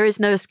 there is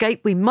no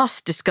escape. We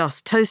must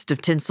discuss Toast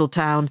of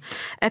Tinseltown.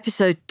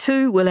 Episode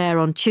 2 will air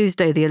on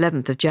Tuesday, the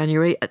 11th of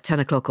January at 10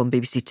 o'clock on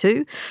BBC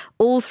Two.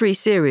 All 3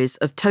 series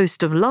of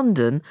Toast of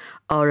London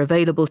are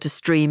available to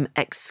stream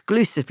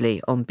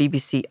exclusively on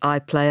BBC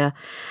iPlayer.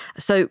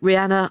 So,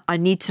 Rihanna, I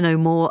need to know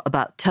more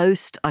about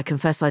Toast. I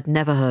confess I'd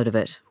never heard of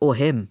it, or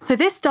him. So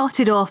this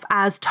started off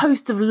as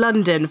Toast of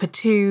London for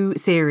 2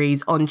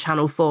 series on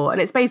Channel 4,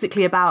 and it's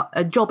basically about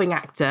a jobbing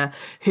actor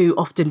who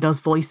often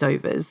does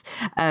voiceovers.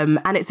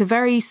 And it's a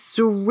very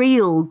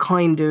surreal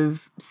kind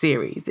of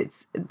series.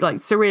 It's like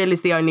surreal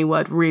is the only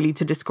word really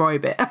to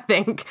describe it, I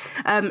think.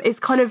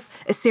 It's kind of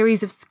a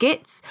series of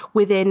skits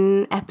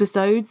within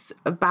episodes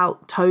about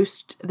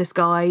Toast, this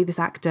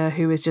actor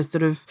who is just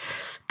sort of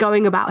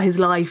going about his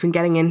life and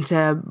getting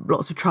into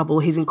lots of trouble.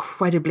 He's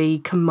incredibly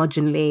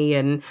curmudgeonly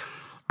and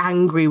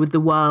angry with the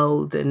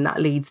world, and that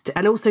leads to,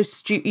 and also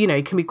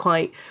can be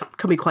quite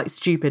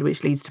stupid,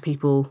 which leads to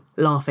people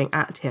laughing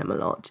at him a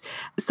lot.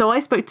 So I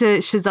spoke to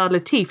Shazad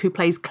Latif, who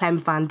plays Clem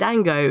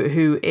Fandango,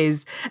 who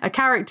is a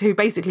character who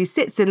basically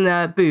sits in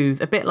the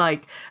booth, a bit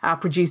like our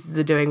producers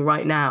are doing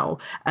right now,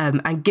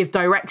 and give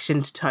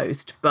direction to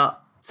Toast.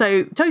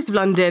 So Toast of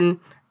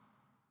London,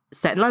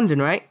 set in London,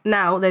 right?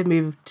 Now they've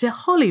moved to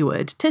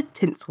Hollywood, to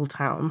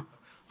Tinseltown.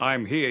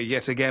 I'm here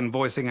yet again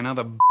voicing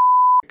another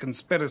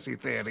conspiracy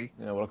theory.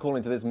 Yeah, well,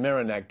 according to this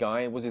mirror neck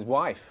guy, it was his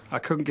wife. I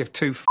couldn't give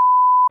 2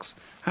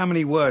 How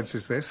many words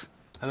is this?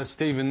 Hello,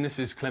 Stephen, this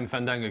is Clem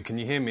Fandango. Can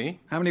you hear me?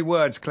 How many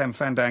words, Clem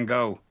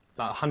Fandango?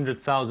 About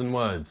 100,000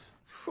 words.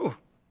 Whew,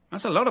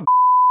 that's a lot of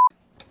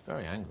He's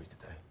very angry today.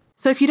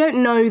 So if you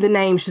don't know the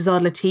name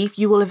Shazad Latif,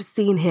 you will have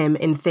seen him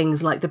in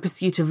things like The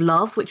Pursuit of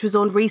Love, which was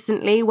on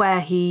recently, where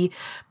he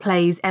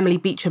plays Emily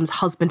Beecham's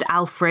husband,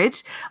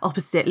 Alfred,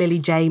 opposite Lily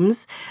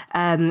James.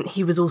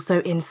 He was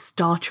also in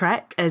Star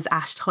Trek as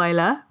Ash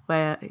Tyler,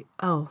 where,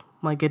 oh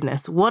my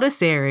goodness, what a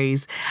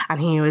series.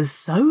 And he was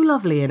so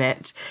lovely in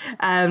it.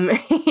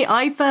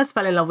 I first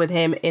fell in love with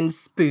him in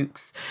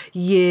Spooks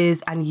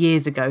years and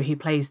years ago. He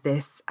plays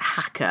this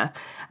hacker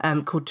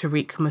called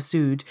Tariq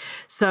Masood.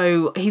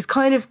 So he's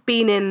kind of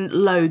been in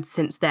loads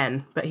since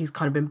then, but he's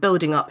kind of been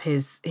building up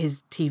his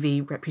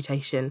TV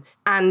reputation.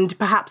 And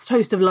perhaps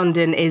Toast of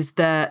London is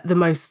the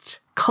most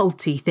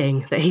culty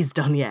thing that he's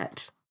done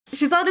yet.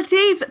 Shazad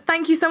Latif,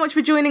 thank you so much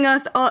for joining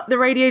us at the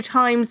Radio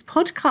Times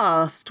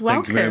podcast.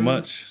 Welcome. Thank you very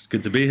much. It's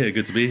good to be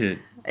here.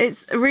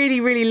 It's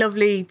really, really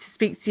lovely to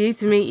speak to you,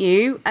 to meet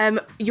you.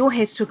 You're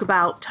here to talk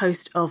about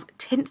Toast of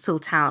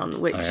Tinseltown,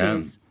 which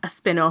is a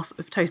spin-off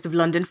of Toast of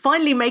London,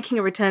 finally making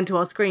a return to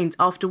our screens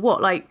after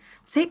what,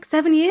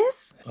 6-7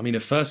 years? I mean,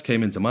 it first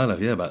came into my life,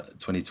 about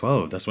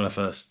 2012. That's when I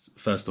first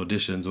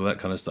auditions, all that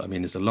kind of stuff. I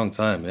mean, it's a long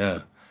time,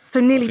 yeah. So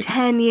nearly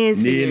 10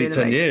 years for you. Nearly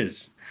 10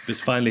 years. It's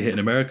finally hitting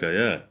America,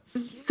 yeah.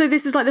 So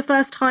this is the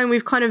first time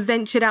we've kind of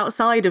ventured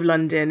outside of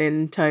London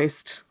in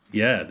Toast.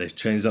 Yeah, they've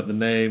changed up the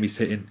name. He's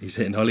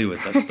hitting Hollywood.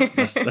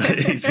 He's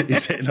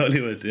hitting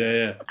Hollywood.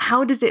 Yeah.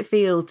 How does it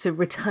feel to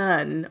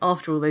return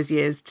after all those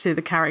years to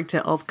the character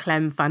of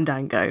Clem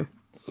Fandango?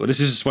 Well, this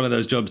is just one of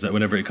those jobs that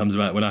whenever it comes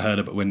about, when I heard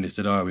about when they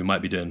said, we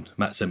might be doing,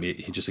 Matt sent me,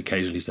 he just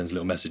occasionally sends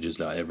little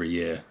messages every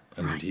year.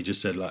 And He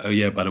just said oh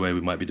yeah, by the way,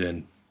 we might be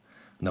doing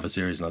another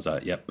series, and I was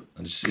like, yep.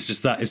 And it's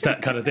just that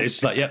kind of thing. It's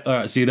just like, yep, all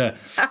right, see you there.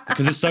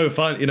 Because it's so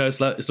fun, you know. It's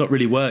like, it's not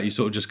really work. You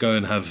sort of just go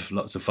and have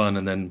lots of fun,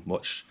 and then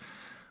watch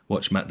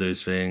Matt do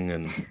his thing,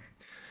 and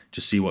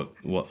just see what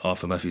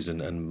Arthur Matthews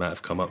and Matt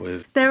have come up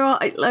with. There are,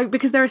 like,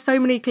 because there are so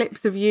many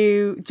clips of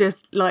you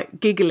just like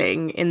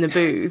giggling in the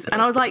booth,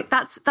 and I was like,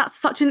 that's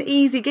such an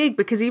easy gig,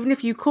 because even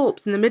if you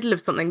corpse in the middle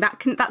of something,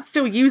 that's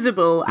still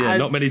usable. Yeah,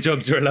 not many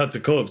jobs you're allowed to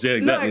corpse. Yeah,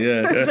 exactly.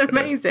 No, yeah, that's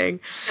amazing.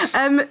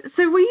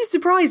 So were you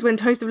surprised when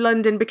Toast of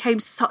London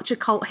became such a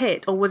cult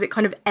hit, or was it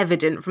kind of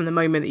evident from the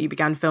moment that you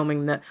began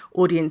filming that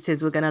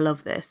audiences were going to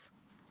love this?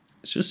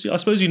 It's just, I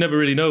suppose you never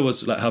really know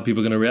what's like how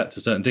people are going to react to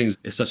certain things.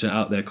 It's such an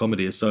out there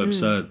comedy. It's so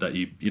absurd that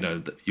you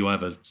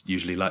either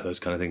usually like those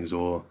kind of things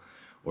or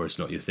it's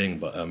not your thing.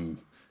 But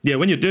yeah,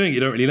 when you're doing it,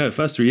 you don't really know.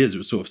 First 3 years it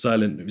was sort of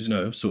silent. It was,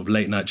 sort of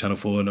late night Channel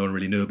 4. No one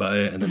really knew about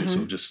it, and then it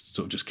sort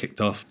of just kicked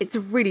off. It's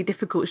a really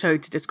difficult show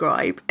to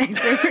describe.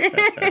 It's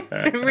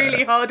a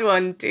really hard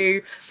one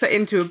to put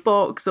into a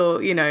box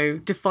or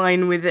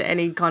define with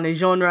any kind of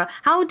genre.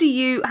 How would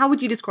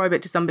you describe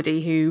it to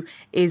somebody who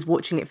is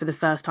watching it for the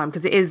first time?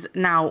 Because it is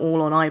now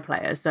all on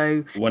iPlayer.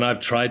 So when I've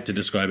tried to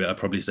describe it, I'd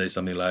probably say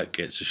something like,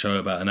 it's a show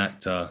about an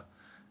actor.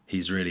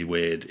 He's really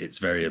weird. It's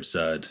very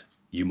absurd.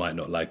 You might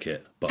not like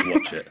it, but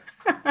watch it.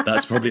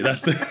 That's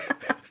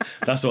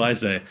what I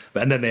say.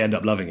 And then they end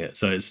up loving it.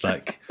 So it's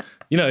like,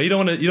 you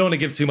don't want to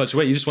give too much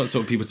away. You just want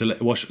sort of people to let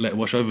it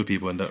wash over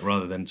people, and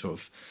rather than sort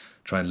of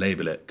try and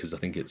label it, because I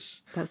think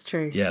that's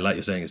true. Yeah, like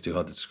you're saying, it's too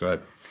hard to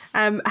describe.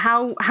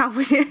 How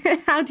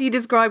do you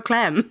describe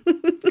Clem?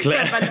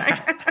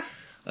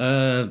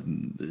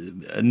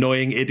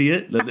 Annoying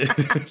idiot.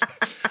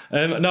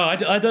 No,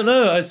 I don't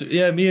know.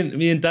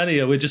 Me and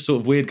Danny, we're just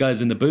sort of weird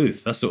guys in the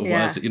booth. That's sort of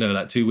why,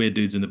 like two weird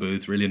dudes in the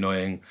booth, really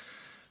annoying,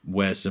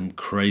 wear some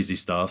crazy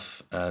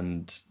stuff,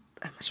 and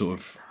sort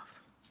of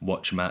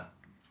watch Matt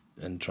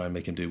and try and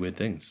make him do weird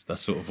things.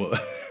 That's sort of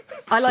what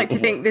I like to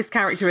think this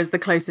character is the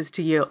closest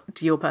to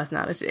your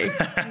personality.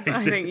 I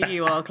think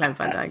you are Clem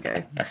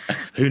Fandango.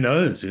 Who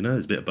knows? A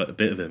bit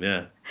of him,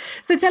 yeah.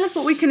 So tell us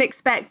what we can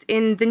expect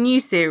in the new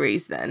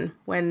series then,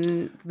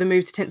 when the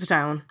move to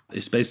Tinseltown.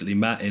 It's basically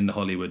Matt in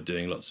Hollywood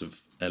doing lots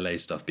of LA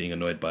stuff, being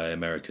annoyed by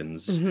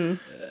Americans.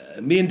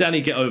 Mm-hmm. Me and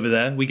Danny get over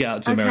there. We get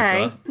out to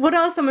America. What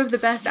are some of the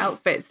best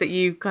outfits that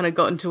you've kind of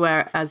gotten to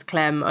wear as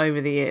Clem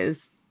over the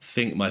years? I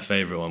think my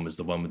favourite one was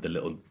the one with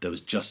there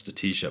was just a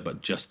t-shirt,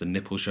 but just the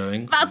nipple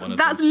showing.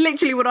 That's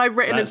literally what I've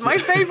written as my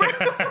favourite.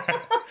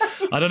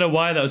 I don't know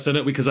why that was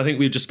so, because I think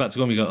we were just about to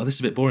go and we go, oh, this is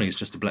a bit boring, it's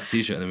just a black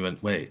t-shirt. And then we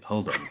went, wait,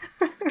 hold on,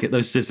 get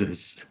those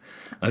scissors.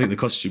 I think the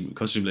costume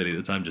lady at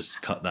the time just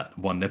cut that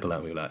one nipple out,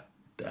 and we were like,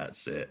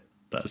 that's it.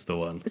 That's the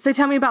one. So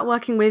tell me about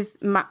working with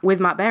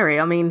Matt Berry.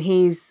 I mean,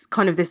 he's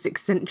kind of this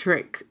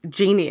eccentric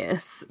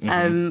genius.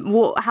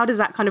 Mm-hmm. How does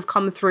that kind of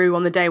come through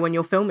on the day when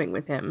you're filming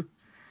with him?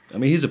 I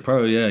mean, he's a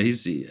pro, yeah.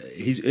 He's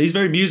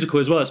very musical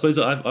as well. I suppose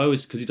I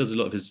always, because he does a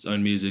lot of his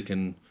own music,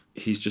 and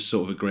he's just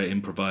sort of a great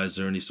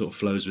improviser, and he sort of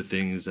flows with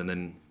things, and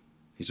then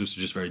he's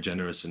also just very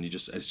generous, and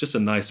it's just a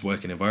nice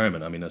working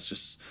environment. I mean,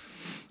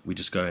 we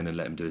just go in and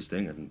let him do his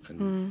thing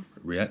and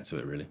react to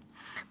it, really.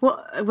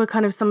 What were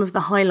kind of some of the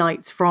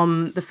highlights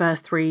from the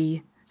first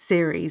 3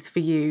 series for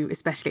you,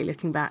 especially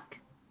looking back?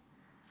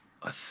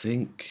 I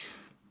think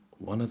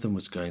one of them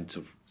was going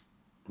to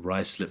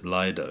Ruislip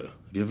Lido.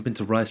 Have you ever been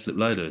to Ruislip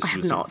Lido? I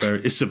have not.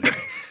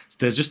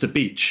 There's just a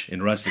beach in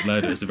Ruislip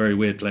Lido. It's a very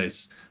weird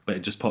place, but it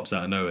just pops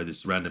out of nowhere,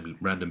 this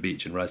random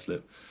beach in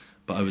Ruislip.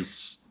 But it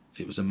was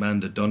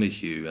Amanda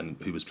Donoghue, and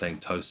who was playing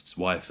Toast's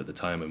wife at the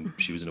time, and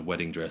she was in a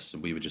wedding dress,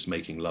 and we were just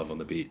making love on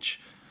the beach,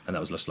 and that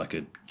was just like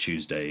a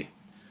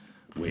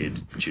weird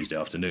Tuesday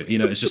afternoon.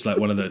 It's just like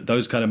one of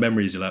those kind of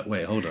memories. You're like,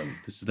 wait, hold on,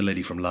 this is the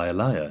lady from Liar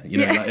Liar.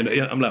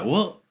 I'm like,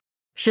 what?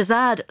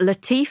 Shazad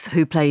Latif,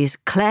 who plays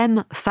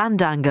Clem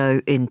Fandango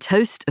in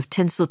Toast of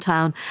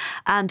Tinseltown.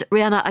 And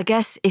Rihanna, I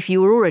guess if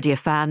you were already a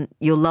fan,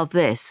 you'll love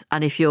this.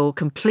 And if you're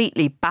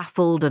completely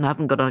baffled and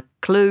haven't got a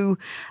clue,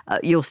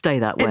 you'll stay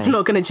that way. It's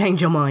not going to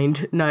change your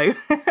mind, no.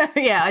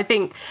 Yeah, I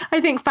think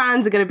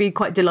fans are going to be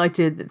quite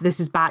delighted that this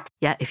is back.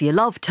 Yeah, if you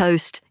love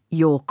Toast,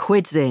 your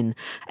quid's in.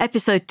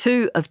 Episode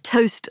 2 of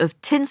Toast of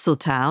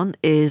Tinseltown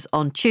is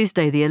on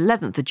Tuesday the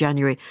 11th of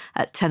January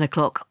at 10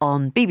 o'clock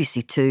on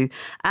BBC Two.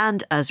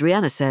 And as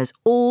Rihanna says,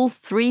 all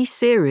 3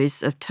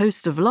 series of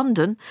Toast of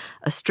London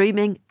are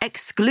streaming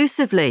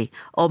exclusively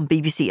on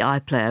BBC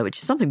iPlayer, which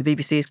is something the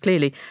BBC is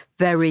clearly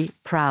very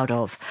proud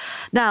of.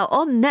 Now,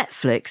 on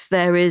Netflix,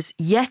 there is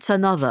yet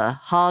another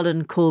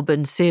Harlan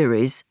Coben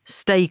series.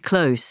 Stay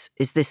Close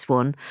is this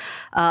one.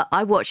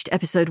 I watched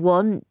episode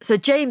 1. So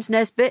James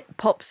Nesbitt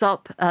pops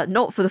up,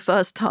 not for the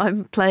first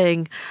time,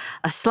 playing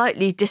a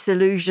slightly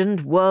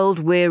disillusioned,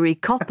 world-weary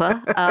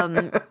copper.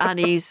 And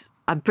he's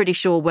I'm pretty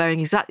sure wearing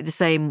exactly the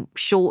same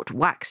short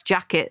wax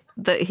jacket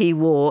that he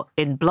wore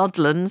in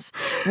Bloodlands.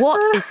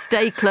 What is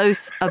Stay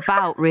Close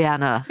about,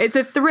 Rihanna? It's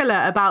a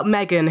thriller about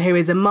Megan, who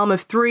is a mum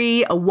of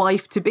 3, a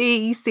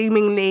wife-to-be,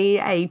 seemingly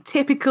a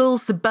typical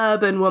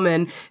suburban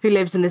woman who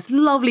lives in this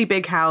lovely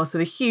big house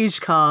with a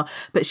huge car,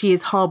 but she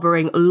is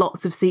harbouring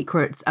lots of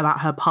secrets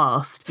about her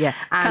past. Yeah.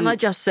 Can I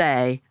just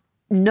say,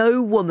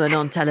 no woman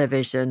on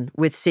television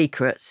with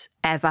secrets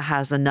ever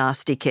has a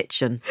nasty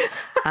kitchen.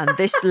 And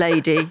this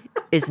lady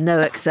is no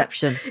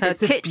exception. Her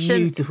It's a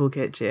beautiful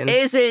kitchen.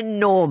 Is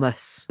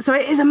enormous. So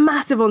it is a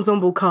massive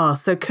ensemble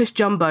cast. So Cush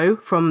Jumbo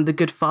from The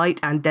Good Fight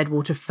and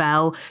Deadwater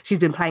Fell. She's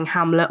been playing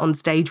Hamlet on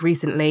stage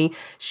recently.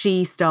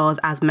 She stars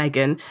as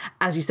Megan.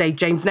 As you say,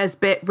 James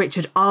Nesbitt,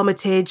 Richard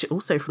Armitage,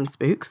 also from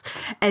Spooks.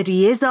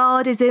 Eddie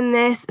Izzard is in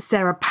this.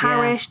 Sarah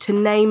Parish, to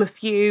name a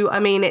few. I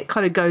mean, it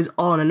kind of goes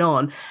on and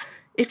on.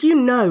 If you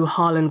know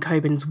Harlan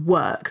Coben's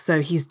work,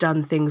 so he's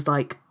done things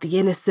like The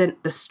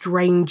Innocent, The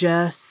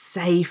Stranger,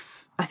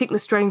 Safe. I think The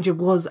Stranger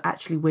was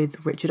actually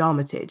with Richard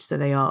Armitage, so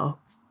they are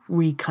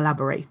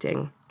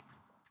re-collaborating.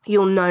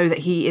 You'll know that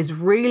he is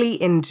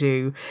really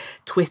into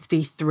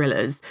twisty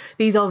thrillers.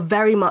 These are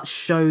very much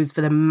shows for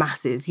the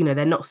masses. You know,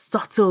 they're not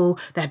subtle,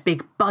 they're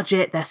big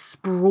budget, they're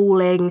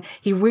sprawling.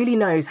 He really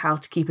knows how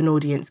to keep an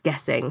audience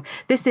guessing.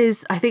 This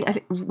is, I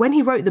think when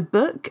he wrote the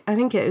book, I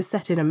think it was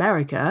set in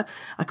America.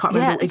 I can't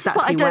remember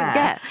exactly where. I don't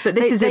get. But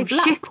they've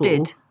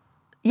shifted.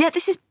 Yeah,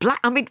 this is black.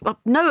 I mean,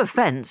 no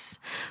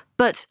offence,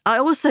 but I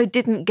also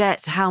didn't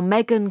get how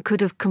Megan could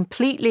have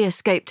completely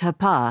escaped her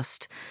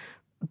past,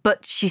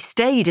 but she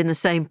stayed in the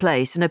same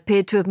place and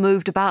appeared to have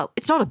moved about.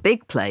 It's not a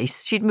big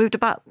place. She'd moved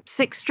about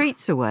 6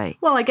 streets away.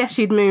 Well, I guess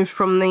she'd moved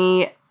from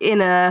the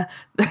inner,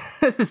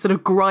 sort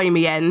of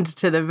grimy end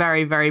to the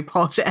very, very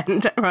posh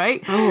end,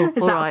 right? Oh,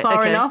 is that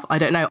far enough? I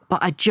don't know.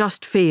 But I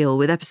just feel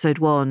with episode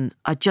 1,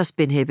 I'd just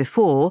been here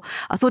before.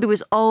 I thought it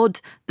was odd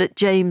that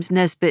James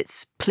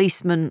Nesbitt's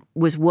policeman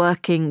was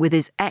working with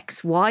his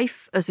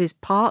ex-wife as his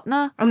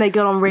partner. And they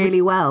got on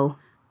really well.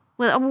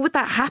 Well, would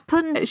that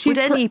happen? Would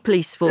any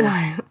police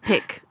force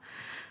pick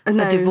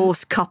a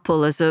divorced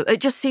couple as a...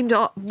 It just seemed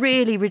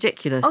really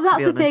ridiculous. Oh,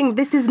 that's the thing.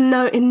 This is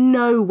in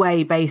no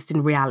way based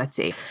in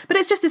reality. But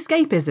it's just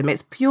escapism.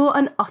 It's pure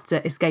and utter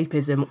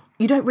escapism.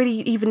 You don't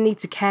really even need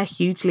to care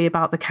hugely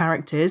about the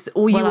characters.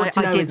 All you want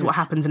to know is what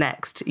happens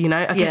next, you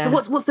know? Okay, so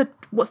what's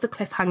the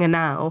cliffhanger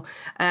now?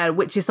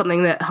 Which is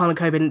something that Harlan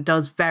Coben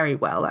does very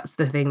well. That's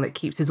the thing that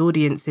keeps his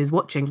audiences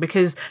watching,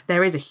 because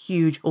there is a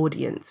huge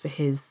audience for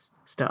his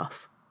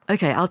stuff.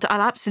 Okay, I'll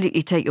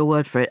absolutely take your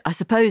word for it. I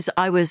suppose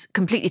I was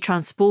completely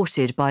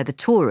transported by The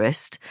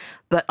Tourist,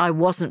 but I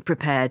wasn't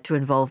prepared to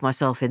involve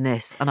myself in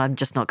this, and I'm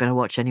just not going to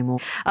watch anymore.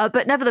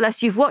 But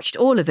nevertheless, you've watched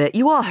all of it.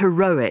 You are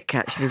heroic,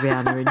 actually,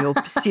 Rihanna, in your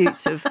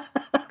pursuits of...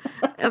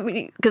 I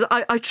mean, because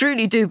I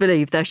truly do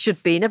believe there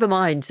should be, never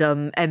mind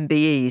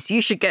MBEs,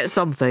 you should get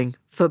something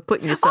for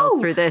putting yourself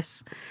through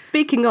this.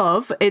 Speaking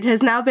of, it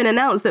has now been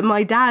announced that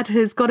my dad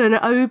has got an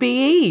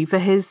OBE for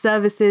his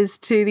services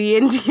to the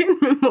Indian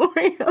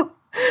Memorial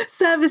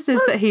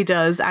services that he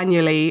does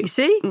annually. You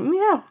see?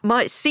 Yeah.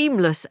 My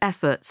seamless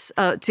efforts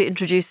to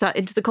introduce that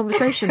into the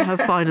conversation have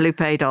finally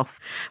paid off.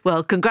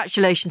 Well,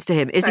 congratulations to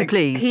him. Is he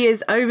pleased? He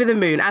is over the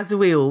moon, as are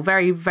we all.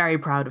 Very, very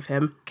proud of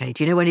him. Okay,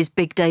 do you know when his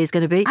big day is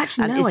going to be?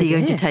 Actually, and is he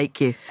going to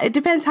take you? It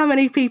depends how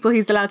many people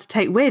he's allowed to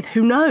take with.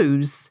 Who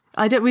knows?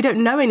 We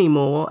don't know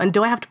anymore. And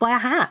do I have to buy a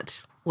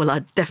hat? Well,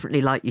 I'd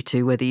definitely like you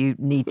to, whether you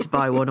need to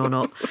buy one or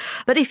not.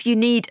 But if you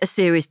need a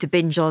series to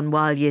binge on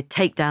while you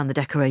take down the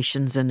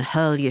decorations and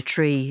hurl your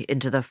tree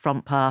into the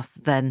front path,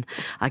 then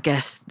I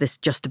guess this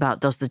just about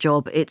does the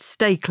job. It's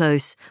Stay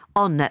Close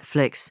on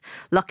Netflix.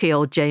 Lucky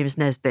old James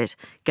Nesbitt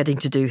getting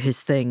to do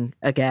his thing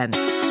again.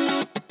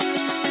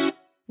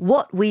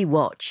 What we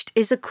watched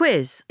is a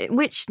quiz in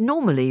which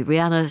normally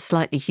Rihanna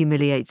slightly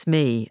humiliates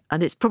me,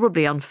 and it's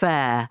probably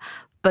unfair.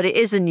 But it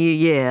is a new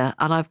year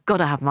and I've got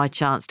to have my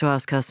chance to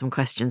ask her some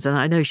questions. And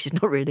I know she's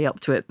not really up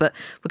to it, but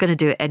we're going to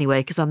do it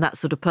anyway because I'm that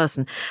sort of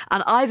person.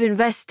 And I've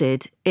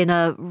invested in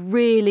a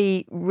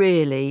really,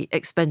 really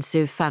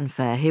expensive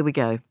fanfare. Here we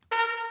go.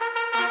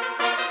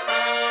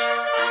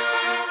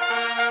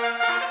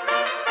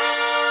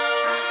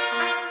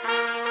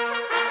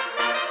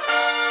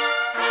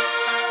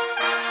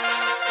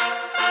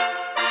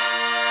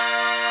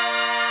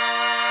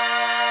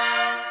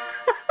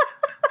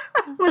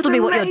 That'll be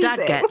what your dad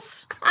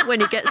gets when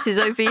he gets his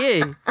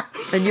OBE.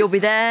 And you'll be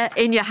there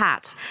in your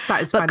hat.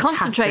 That is But fantastic.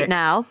 Concentrate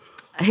now.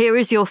 Here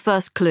is your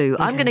first clue.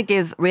 Okay. I'm going to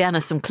give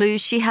Rihanna some clues.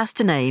 She has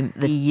to name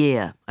the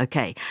year.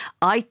 Okay.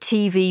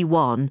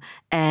 ITV1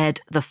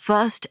 aired the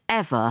first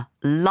ever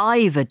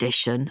live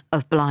edition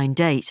of Blind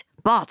Date.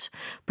 But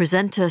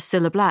presenter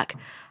Cilla Black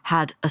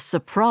had a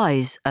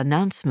surprise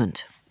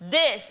announcement.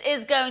 This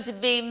is going to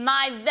be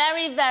my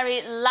very,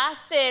 very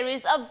last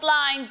series of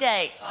Blind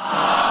Date.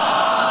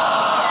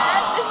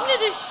 Yes,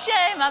 isn't it a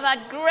shame? I've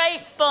had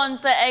great fun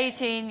for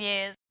 18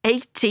 years.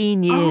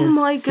 18 years, Oh,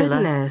 my Cilla.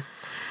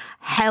 goodness.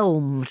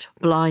 helmed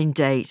Blind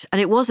Date.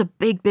 And it was a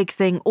big, big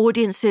thing.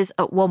 Audiences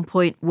at one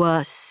point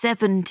were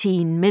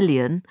 17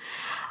 million.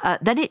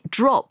 Then it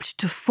dropped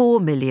to 4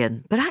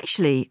 million. But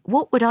actually,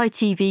 what would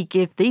ITV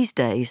give these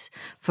days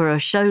for a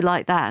show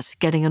like that,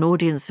 getting an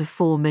audience of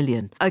 4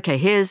 million? OK,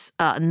 here's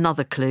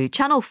another clue.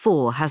 Channel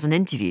 4 has an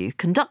interview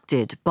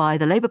conducted by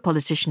the Labour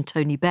politician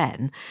Tony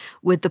Benn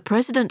with the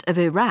president of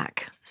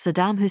Iraq,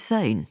 Saddam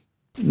Hussein.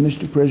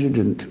 Mr.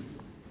 President,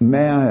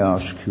 may I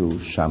ask you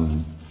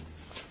some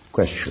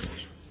questions?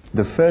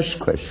 The first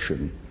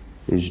question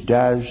is,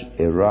 does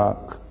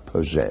Iraq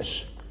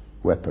possess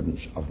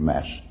weapons of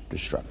mass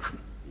destruction?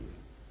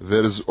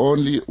 There is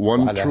only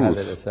one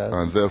truth,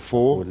 and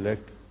therefore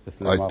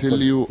I tell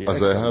you,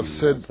 as I have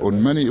said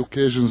on many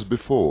occasions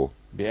before,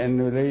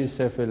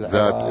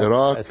 that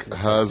Iraq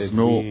has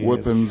no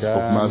weapons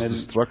of mass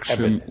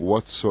destruction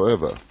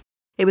whatsoever.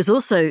 It was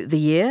also the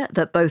year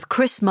that both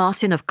Chris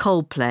Martin of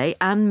Coldplay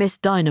and Miss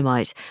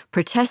Dynamite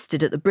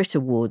protested at the Brit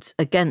Awards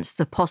against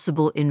the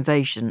possible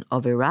invasion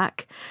of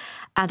Iraq.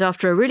 And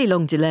after a really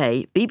long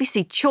delay,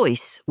 BBC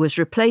Choice was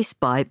replaced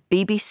by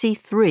BBC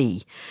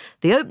Three.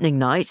 The opening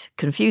night,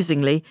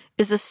 confusingly,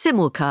 is a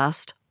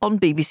simulcast on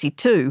BBC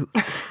Two.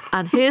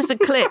 And here's a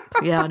clip,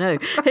 yeah, I know,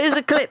 here's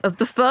a clip of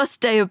the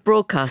first day of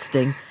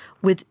broadcasting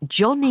with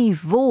Johnny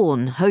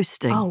Vaughan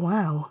hosting. Oh,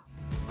 wow.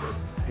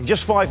 In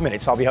just 5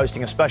 minutes, I'll be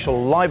hosting a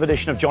special live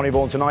edition of Johnny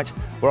Vaughan Tonight,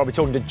 where I'll be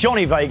talking to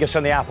Johnny Vegas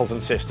and the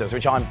Appleton sisters,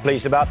 which I'm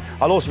pleased about.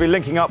 I'll also be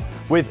linking up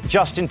with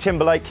Justin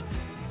Timberlake,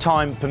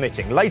 time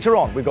permitting. Later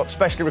on, we've got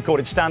specially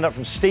recorded stand-up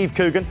from Steve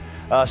Coogan,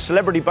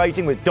 celebrity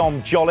baiting with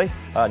Dom Jolly,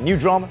 new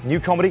drama, new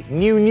comedy,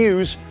 new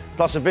news,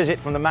 plus a visit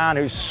from the man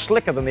who's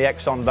slicker than the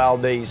Exxon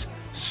Valdez,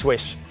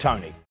 Swiss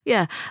Tony.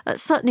 Yeah,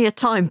 that's certainly a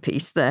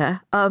timepiece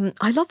there.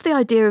 I love the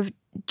idea of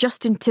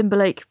Justin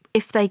Timberlake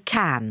if they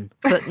can,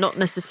 but not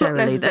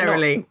necessarily. It's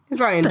very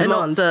in they're demand.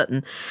 Not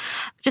certain.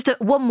 Just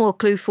one more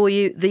clue for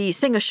you. The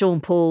singer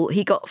Sean Paul,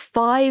 he got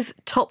 5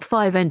 top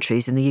 5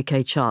 entries in the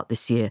UK chart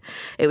this year.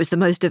 It was the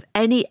most of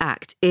any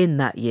act in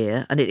that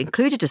year, and it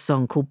included a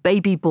song called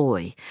Baby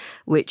Boy,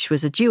 which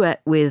was a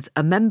duet with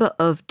a member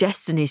of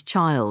Destiny's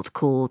Child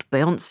called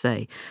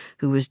Beyoncé,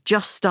 who was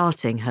just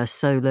starting her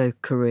solo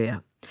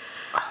career.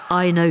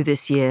 I know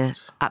this year,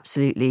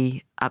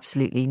 absolutely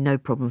no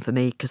problem for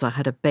me, because I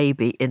had a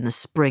baby in the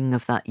spring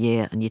of that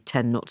year, and you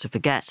tend not to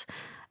forget.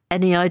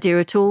 Any idea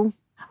at all?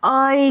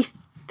 I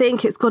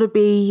think it's got to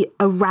be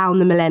around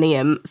the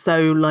millennium.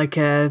 So like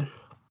a...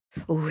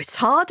 Oh, it's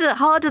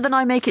harder than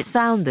I make it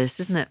sound, this,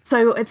 isn't it?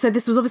 So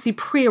this was obviously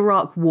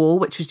pre-Iraq War,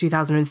 which was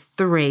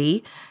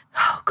 2003.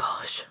 Oh,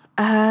 gosh.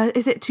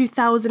 Is it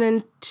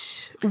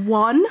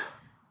 2001?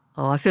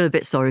 Oh, I feel a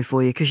bit sorry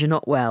for you because you're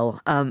not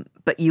well.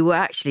 But you were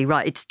actually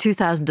right. It's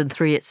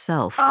 2003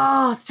 itself.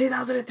 Oh, it's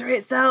 2003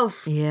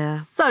 itself.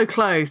 Yeah. So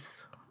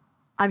close.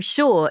 I'm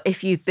sure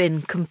if you'd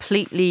been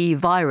completely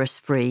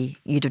virus-free,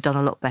 you'd have done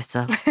a lot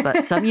better.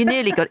 But you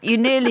nearly got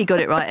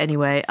it right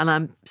anyway, and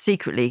I'm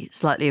secretly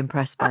slightly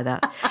impressed by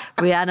that.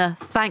 Rihanna,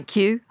 thank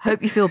you.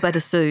 Hope you feel better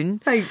soon.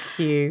 Thank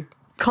you.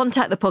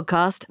 Contact the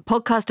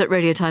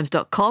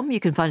podcast@radiotimes.com. You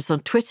can find us on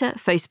Twitter,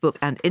 Facebook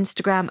and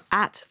Instagram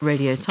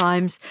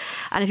 @RadioTimes.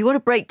 And if you want a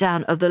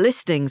breakdown of the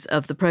listings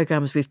of the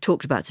programmes we've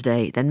talked about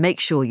today, then make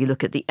sure you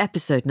look at the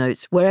episode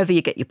notes wherever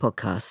you get your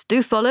podcasts.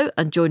 Do follow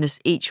and join us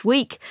each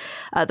week.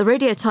 The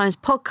Radio Times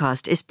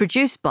podcast is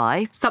produced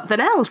by... Something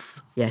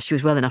Else. Yeah, she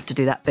was well enough to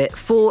do that bit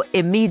for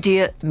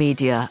Immediate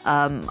Media.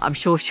 I'm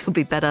sure she'll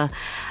be better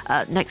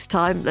next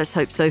time. Let's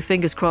hope so.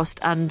 Fingers crossed.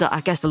 And I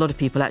guess a lot of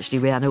people, actually,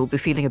 Rihanna, will be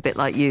feeling a bit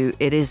like you.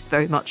 It is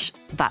very much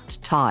that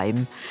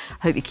time.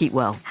 Hope you keep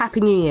well.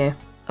 Happy New Year.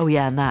 Oh,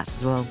 yeah, and that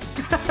as well.